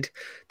FCZ.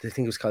 I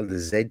think it was called the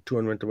Z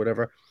tournament or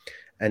whatever.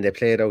 And they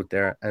played out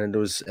there. And there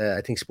was,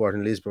 I think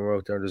Sporting Lisbon were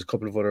out there. There's a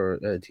couple of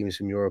other teams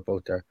from Europe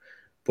out there.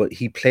 But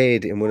he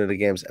played in one of the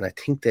games. And I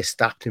think they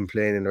stopped him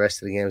playing in the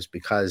rest of the games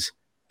because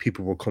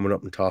people were coming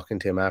up and talking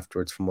to him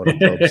afterwards from other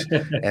clubs.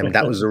 And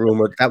that was the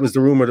rumor. That was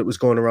the rumor that was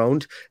going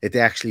around, that they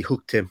actually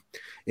hooked him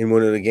in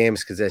one of the games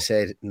because they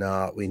said,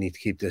 "No, we need to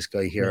keep this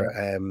guy here."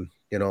 Yeah.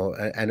 You know,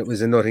 and it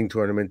was a nothing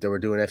tournament. They were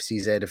doing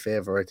FCZ a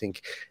favor, I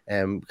think,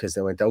 because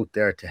they went out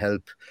there to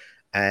help,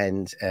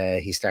 and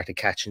he started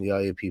catching the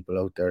eye of people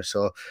out there.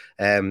 So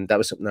that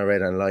was something I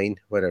read online.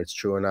 Whether it's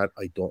true or not,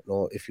 I don't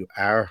know. If you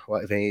are,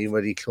 if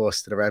anybody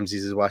close to the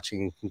Ramseys is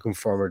watching and can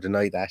confirm or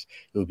deny that,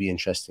 it would be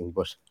interesting.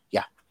 But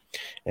yeah,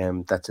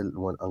 that's a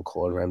little one on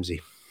Cole Ramsey.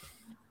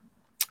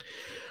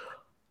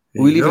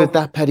 We leave it at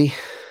that, Paddy.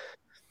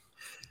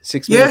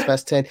 6 minutes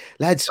past 10.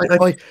 Lads,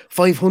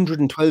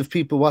 512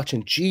 people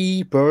watching.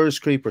 Jeepers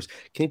creepers.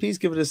 Can you please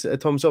give us a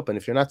thumbs up? And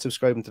if you're not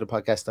subscribing to the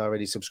podcast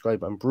already,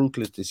 subscribe. I'm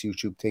brutal at this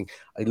YouTube thing.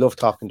 I love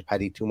talking to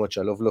Paddy too much.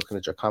 I love looking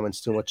at your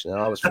comments too much. And I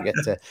always forget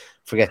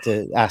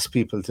to ask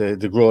people to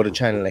grow the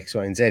channel X,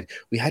 Y, and Z.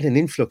 We had an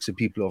influx of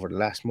people over the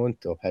last month,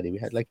 though, Paddy. We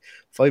had like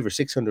 500 or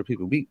 600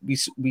 people.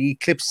 We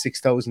clipped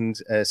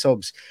 6,000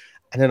 subs.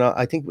 And then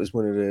I think it was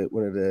one of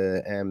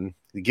the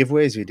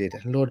giveaways we did,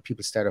 and a lot of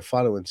people started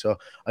following. So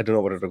I don't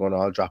know whether they're going to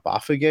all drop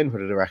off again,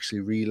 whether they're actually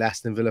real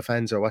Aston Villa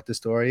fans, or what the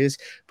story is.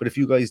 But if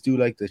you guys do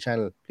like the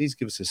channel, please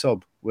give us a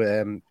sub.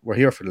 We're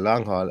here for the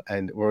long haul,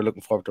 and we're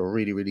looking forward to a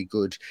really, really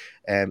good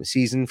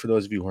season. For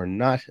those of you who are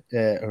not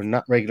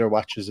regular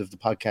watchers of the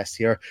podcast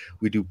here,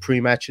 we do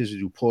pre-matches, we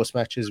do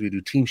post-matches, we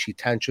do team sheet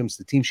tantrums.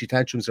 The team sheet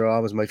tantrums are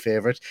always my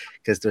favorite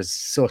because there's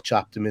such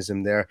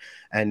optimism there.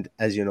 And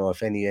as you know,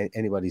 if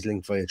anybody's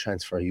linked via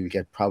transfer, you'll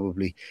get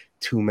probably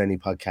too many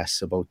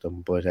podcasts about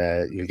them, but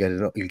you'll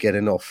get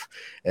enough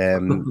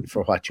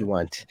for what you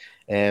want.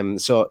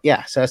 So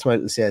that's my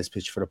little sales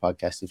pitch for the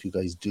podcast. If you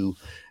guys do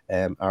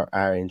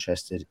are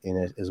interested in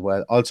it as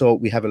well. Also,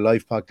 we have a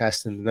live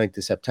podcast on the 9th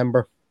of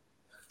September.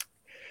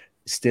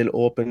 Still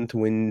open to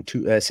win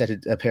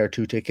a pair of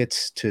 2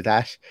 tickets to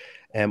that.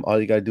 All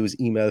you got to do is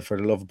email for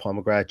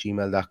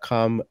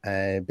theloveofpalmcgrat@gmail.com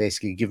and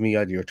basically give me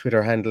either your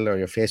Twitter handle or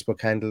your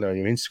Facebook handle or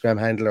your Instagram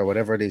handle or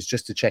whatever it is,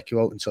 just to check you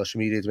out on social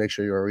media to make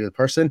sure you're a real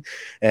person.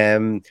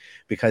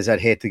 Because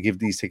I'd hate to give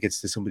these tickets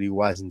to somebody who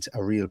wasn't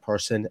a real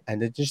person,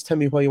 and then just tell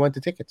me why you want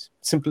the tickets.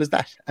 Simple as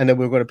that. And then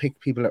we're going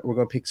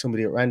to pick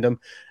somebody at random,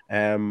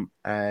 and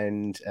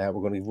we're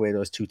going to give away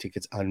those 2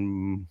 tickets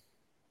on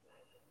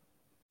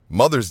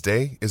Mother's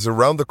Day is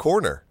around the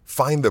corner.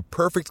 Find the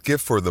perfect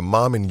gift for the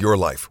mom in your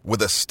life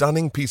with a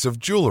stunning piece of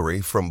jewelry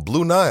from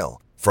Blue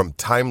Nile. From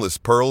timeless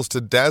pearls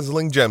to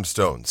dazzling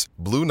gemstones,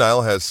 Blue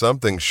Nile has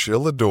something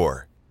she'll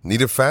adore.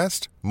 Need it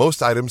fast?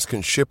 Most items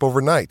can ship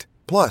overnight.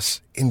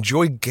 Plus,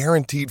 enjoy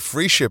guaranteed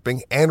free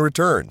shipping and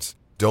returns.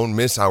 Don't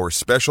miss our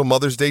special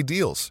Mother's Day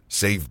deals.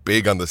 Save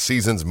big on the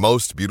season's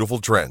most beautiful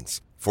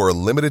trends. For a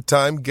limited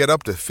time, get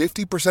up to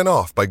 50%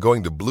 off by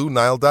going to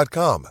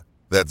BlueNile.com.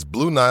 That's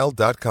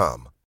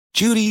BlueNile.com.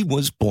 Judy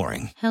was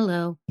boring.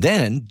 Hello.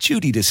 Then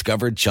Judy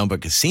discovered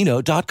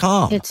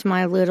ChumbaCasino.com. It's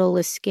my little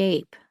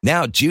escape.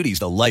 Now Judy's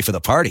the life of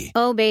the party.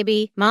 Oh,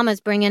 baby,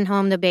 mama's bringing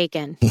home the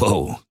bacon.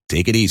 Whoa,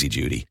 take it easy,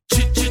 Judy.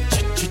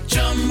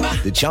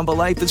 The Chumba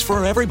life is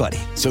for everybody.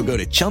 So go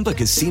to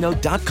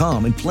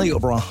ChumbaCasino.com and play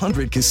over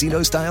 100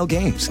 casino-style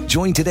games.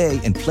 Join today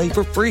and play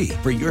for free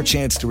for your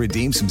chance to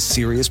redeem some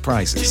serious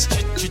prizes.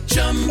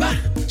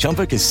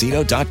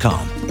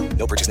 ChumbaCasino.com.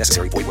 No purchase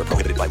necessary. Void where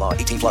prohibited by law.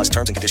 18 plus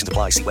terms and conditions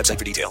apply. See website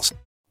for details.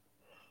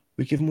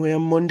 We give them away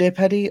on Monday,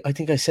 Paddy? I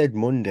think I said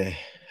Monday.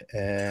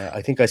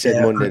 Monday,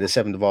 the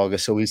 7th of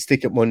August. So we'll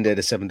stick at Monday,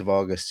 the 7th of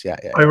August. Yeah.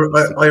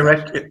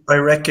 I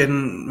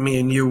reckon me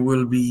and you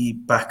will be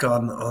back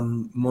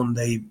on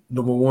Monday.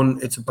 Number one,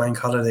 it's a bank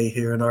holiday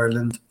here in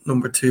Ireland.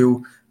 Number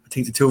two, I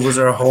think the two of us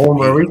are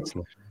home. Are we?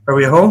 Are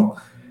we at home?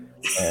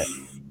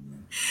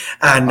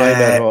 And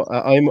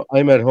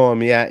I'm at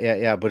home.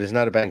 Yeah. But it's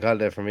not a bank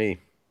holiday for me.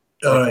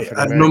 All right.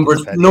 And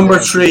number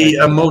three,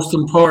 and most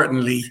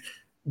importantly,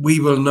 we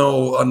will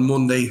know on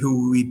Monday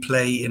who we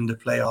play in the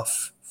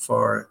playoff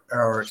for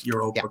our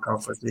Europa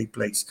Conference League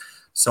place.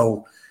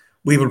 So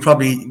we'll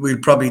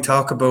probably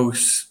talk about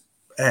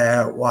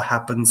what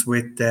happens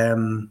with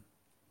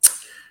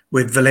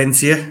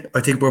Valencia.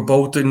 I think we're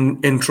both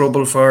in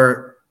trouble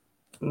for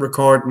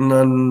recording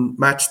on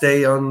match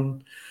day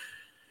on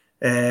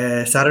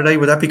Saturday.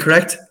 Would that be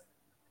correct?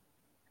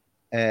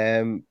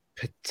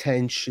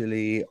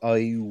 Potentially,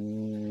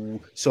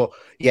 so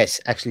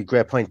yes, actually,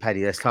 great point,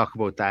 Paddy. Let's talk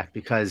about that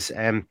because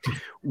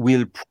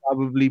we'll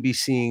probably be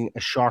seeing a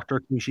shorter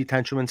team sheet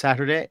tantrum on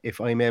Saturday if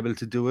I'm able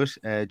to do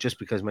it. Just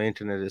because my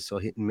internet is so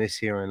hit and miss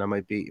here, and I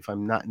might be, if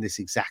I'm not in this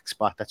exact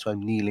spot, that's why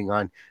I'm kneeling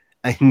on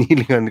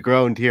the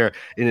ground here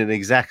in an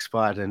exact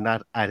spot and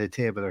not at a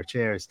table or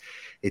chairs.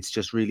 It's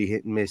just really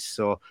hit and miss.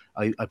 So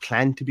I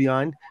plan to be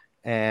on.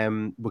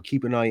 But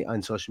keep an eye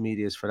on social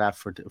medias for that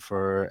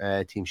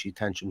for team sheet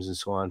tantrums and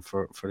so on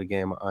for the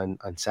game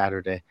on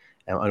Saturday.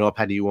 I know,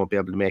 Paddy, you won't be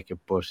able to make it,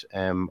 but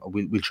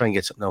we'll try and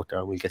get something out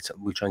there. We'll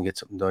try and get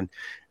something done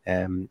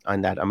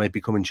on that. I might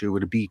be coming to you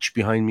with a beach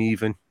behind me,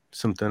 even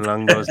something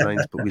along those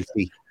lines. But we'll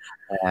see.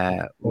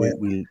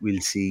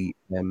 We'll see.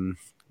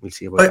 We'll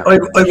see about that.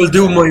 I will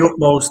do my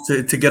utmost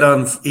to get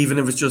on, even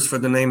if it's just for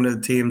the name of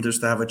the team,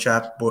 just to have a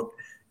chat. But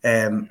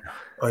I'm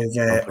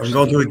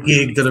going to a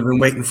gig that I've been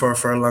waiting for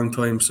a long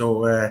time,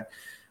 so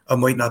I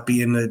might not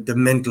be in the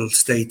mental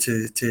state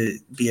to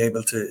be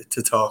able to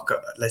talk.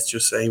 Let's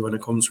just say when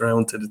it comes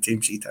around to the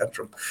team sheet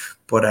tantrum,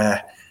 but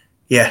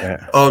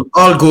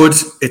all good.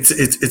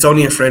 It's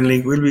only a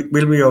friendly.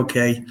 We'll be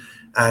okay,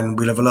 and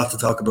we'll have a lot to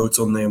talk about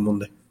Sunday and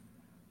Monday.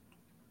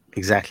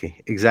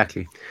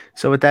 Exactly.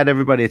 So with that,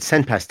 everybody, it's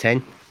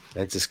 10:10.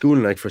 It's a school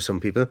night for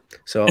some people,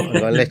 so I'm going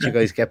to let you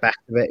guys get back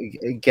to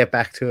it. Get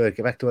back to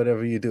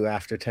whatever you do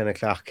after 10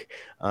 o'clock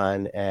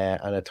on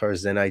a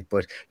Thursday night.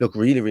 But look,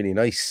 really, really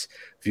nice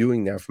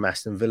viewing there from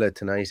Aston Villa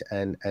tonight,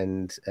 and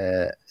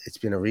it's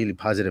been a really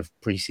positive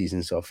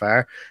preseason so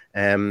far.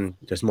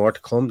 There's more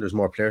to come. There's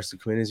more players to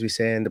come in, as we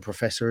say, and the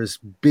professor is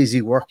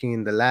busy working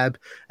in the lab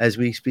as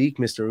we speak.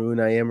 Mr.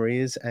 Unai Emery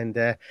is, and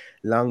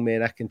long may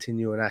that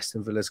continue in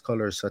Aston Villa's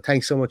colours. So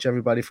thanks so much,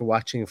 everybody, for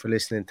watching and for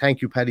listening.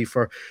 Thank you, Paddy,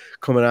 for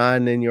coming on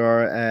in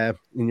your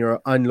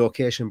on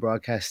location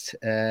broadcast.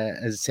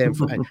 As the same,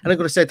 and I'm going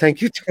to say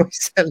thank you to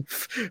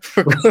myself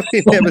for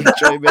being able to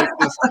try and make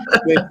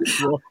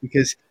this work,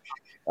 because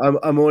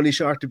I'm only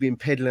short of being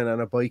pedaling on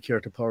a bike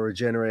here to power a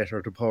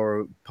generator to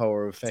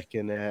power a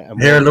fucking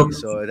here. Look,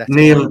 so that's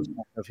Neil,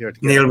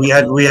 we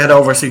had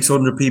over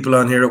 600 people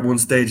on here at one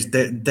stage.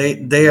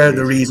 They are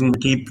the reason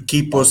to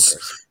keep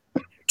us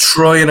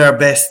trying our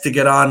best to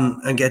get on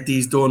and get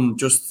these done,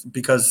 just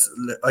because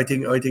I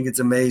think it's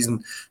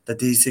amazing that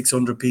these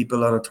 600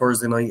 people on a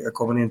Thursday night are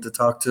coming in to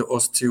talk to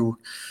us two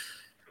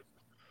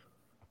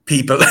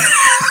people,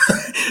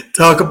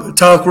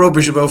 talk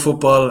rubbish about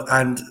football,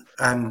 and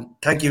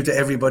thank you to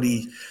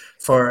everybody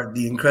for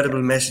the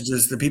incredible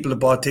messages. The people that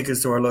bought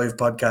tickets to our live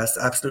podcast,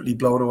 absolutely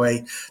blown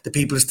away. The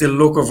people still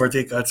looking for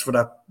tickets for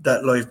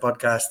that live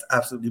podcast,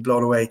 absolutely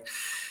blown away.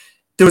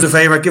 Do us a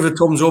favor, give it a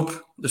thumbs up.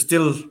 There's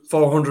still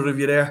 400 of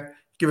you there.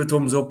 Give it a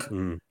thumbs up.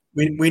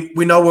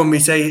 We know when we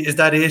say, is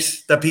that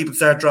it, that people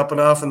start dropping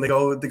off and they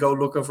go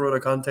looking for other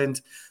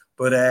content.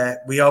 But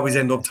we always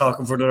end up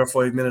talking for another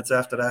 5 minutes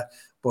after that.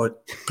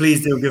 But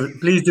please do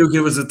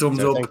give us a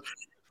thumbs up.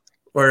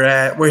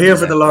 We're here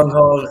for the long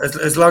haul.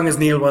 As long as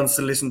Neil wants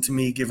to listen to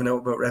me giving out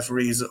about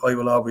referees, I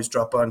will always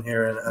drop on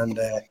here and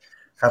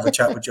have a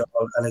chat with you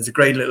all. And it's a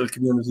great little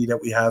community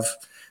that we have.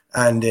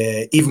 And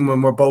even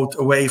when we're both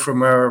away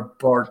from our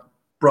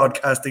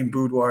broadcasting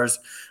boudoirs,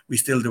 we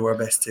still do our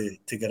best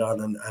to get on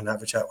and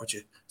have a chat with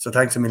you. So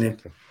thanks a million.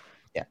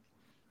 Yeah.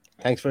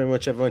 Thanks very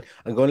much, everyone.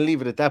 I'm going to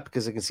leave it at that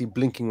because I can see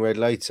blinking red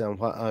lights on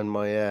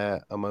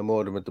my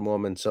modem at the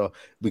moment. So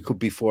we could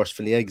be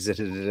forcefully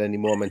exited at any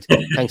moment.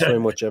 Thanks very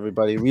much,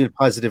 everybody. Real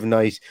positive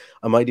night.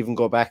 I might even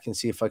go back and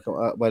see if I can.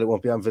 Well, it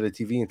won't be on Villa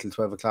TV until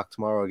 12 o'clock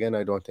tomorrow again,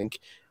 I don't think.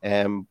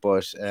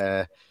 But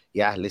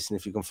yeah, listen,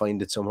 if you can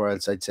find it somewhere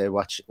else, I'd say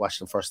watch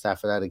the first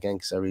half of that again,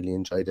 because I really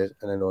enjoyed it,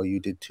 and I know you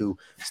did too.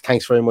 So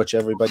thanks very much,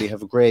 everybody.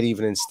 Have a great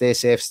evening. Stay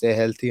safe, stay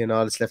healthy, and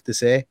all that's left to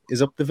say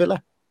is up the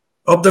Villa.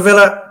 Up the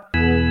Villa.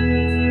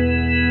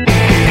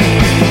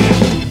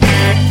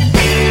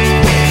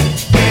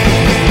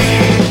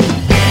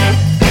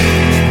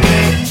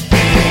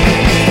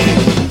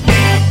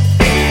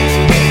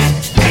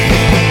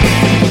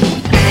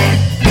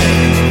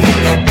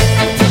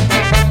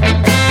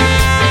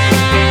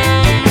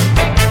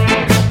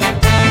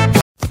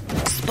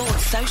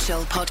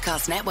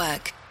 Podcast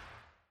Network.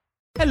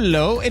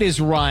 Hello, it is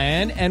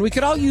Ryan, and we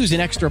could all use an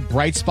extra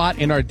bright spot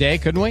in our day,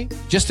 couldn't we?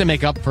 Just to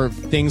make up for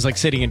things like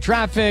sitting in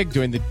traffic,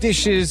 doing the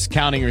dishes,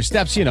 counting your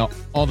steps, you know,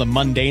 all the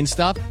mundane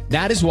stuff.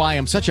 That is why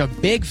I'm such a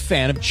big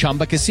fan of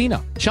Chumba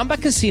Casino. Chumba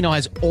Casino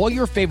has all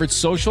your favorite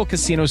social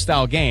casino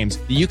style games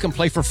that you can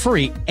play for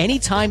free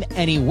anytime,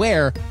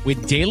 anywhere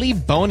with daily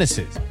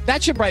bonuses.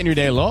 That should brighten your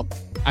day a little.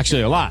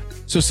 Actually, a lot.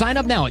 So sign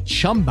up now at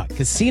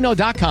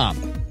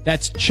ChumbaCasino.com.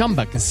 That's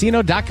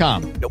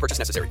ChumbaCasino.com. No purchase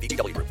necessary.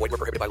 VGW Group. Void where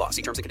prohibited by law.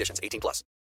 See terms and conditions. 18+.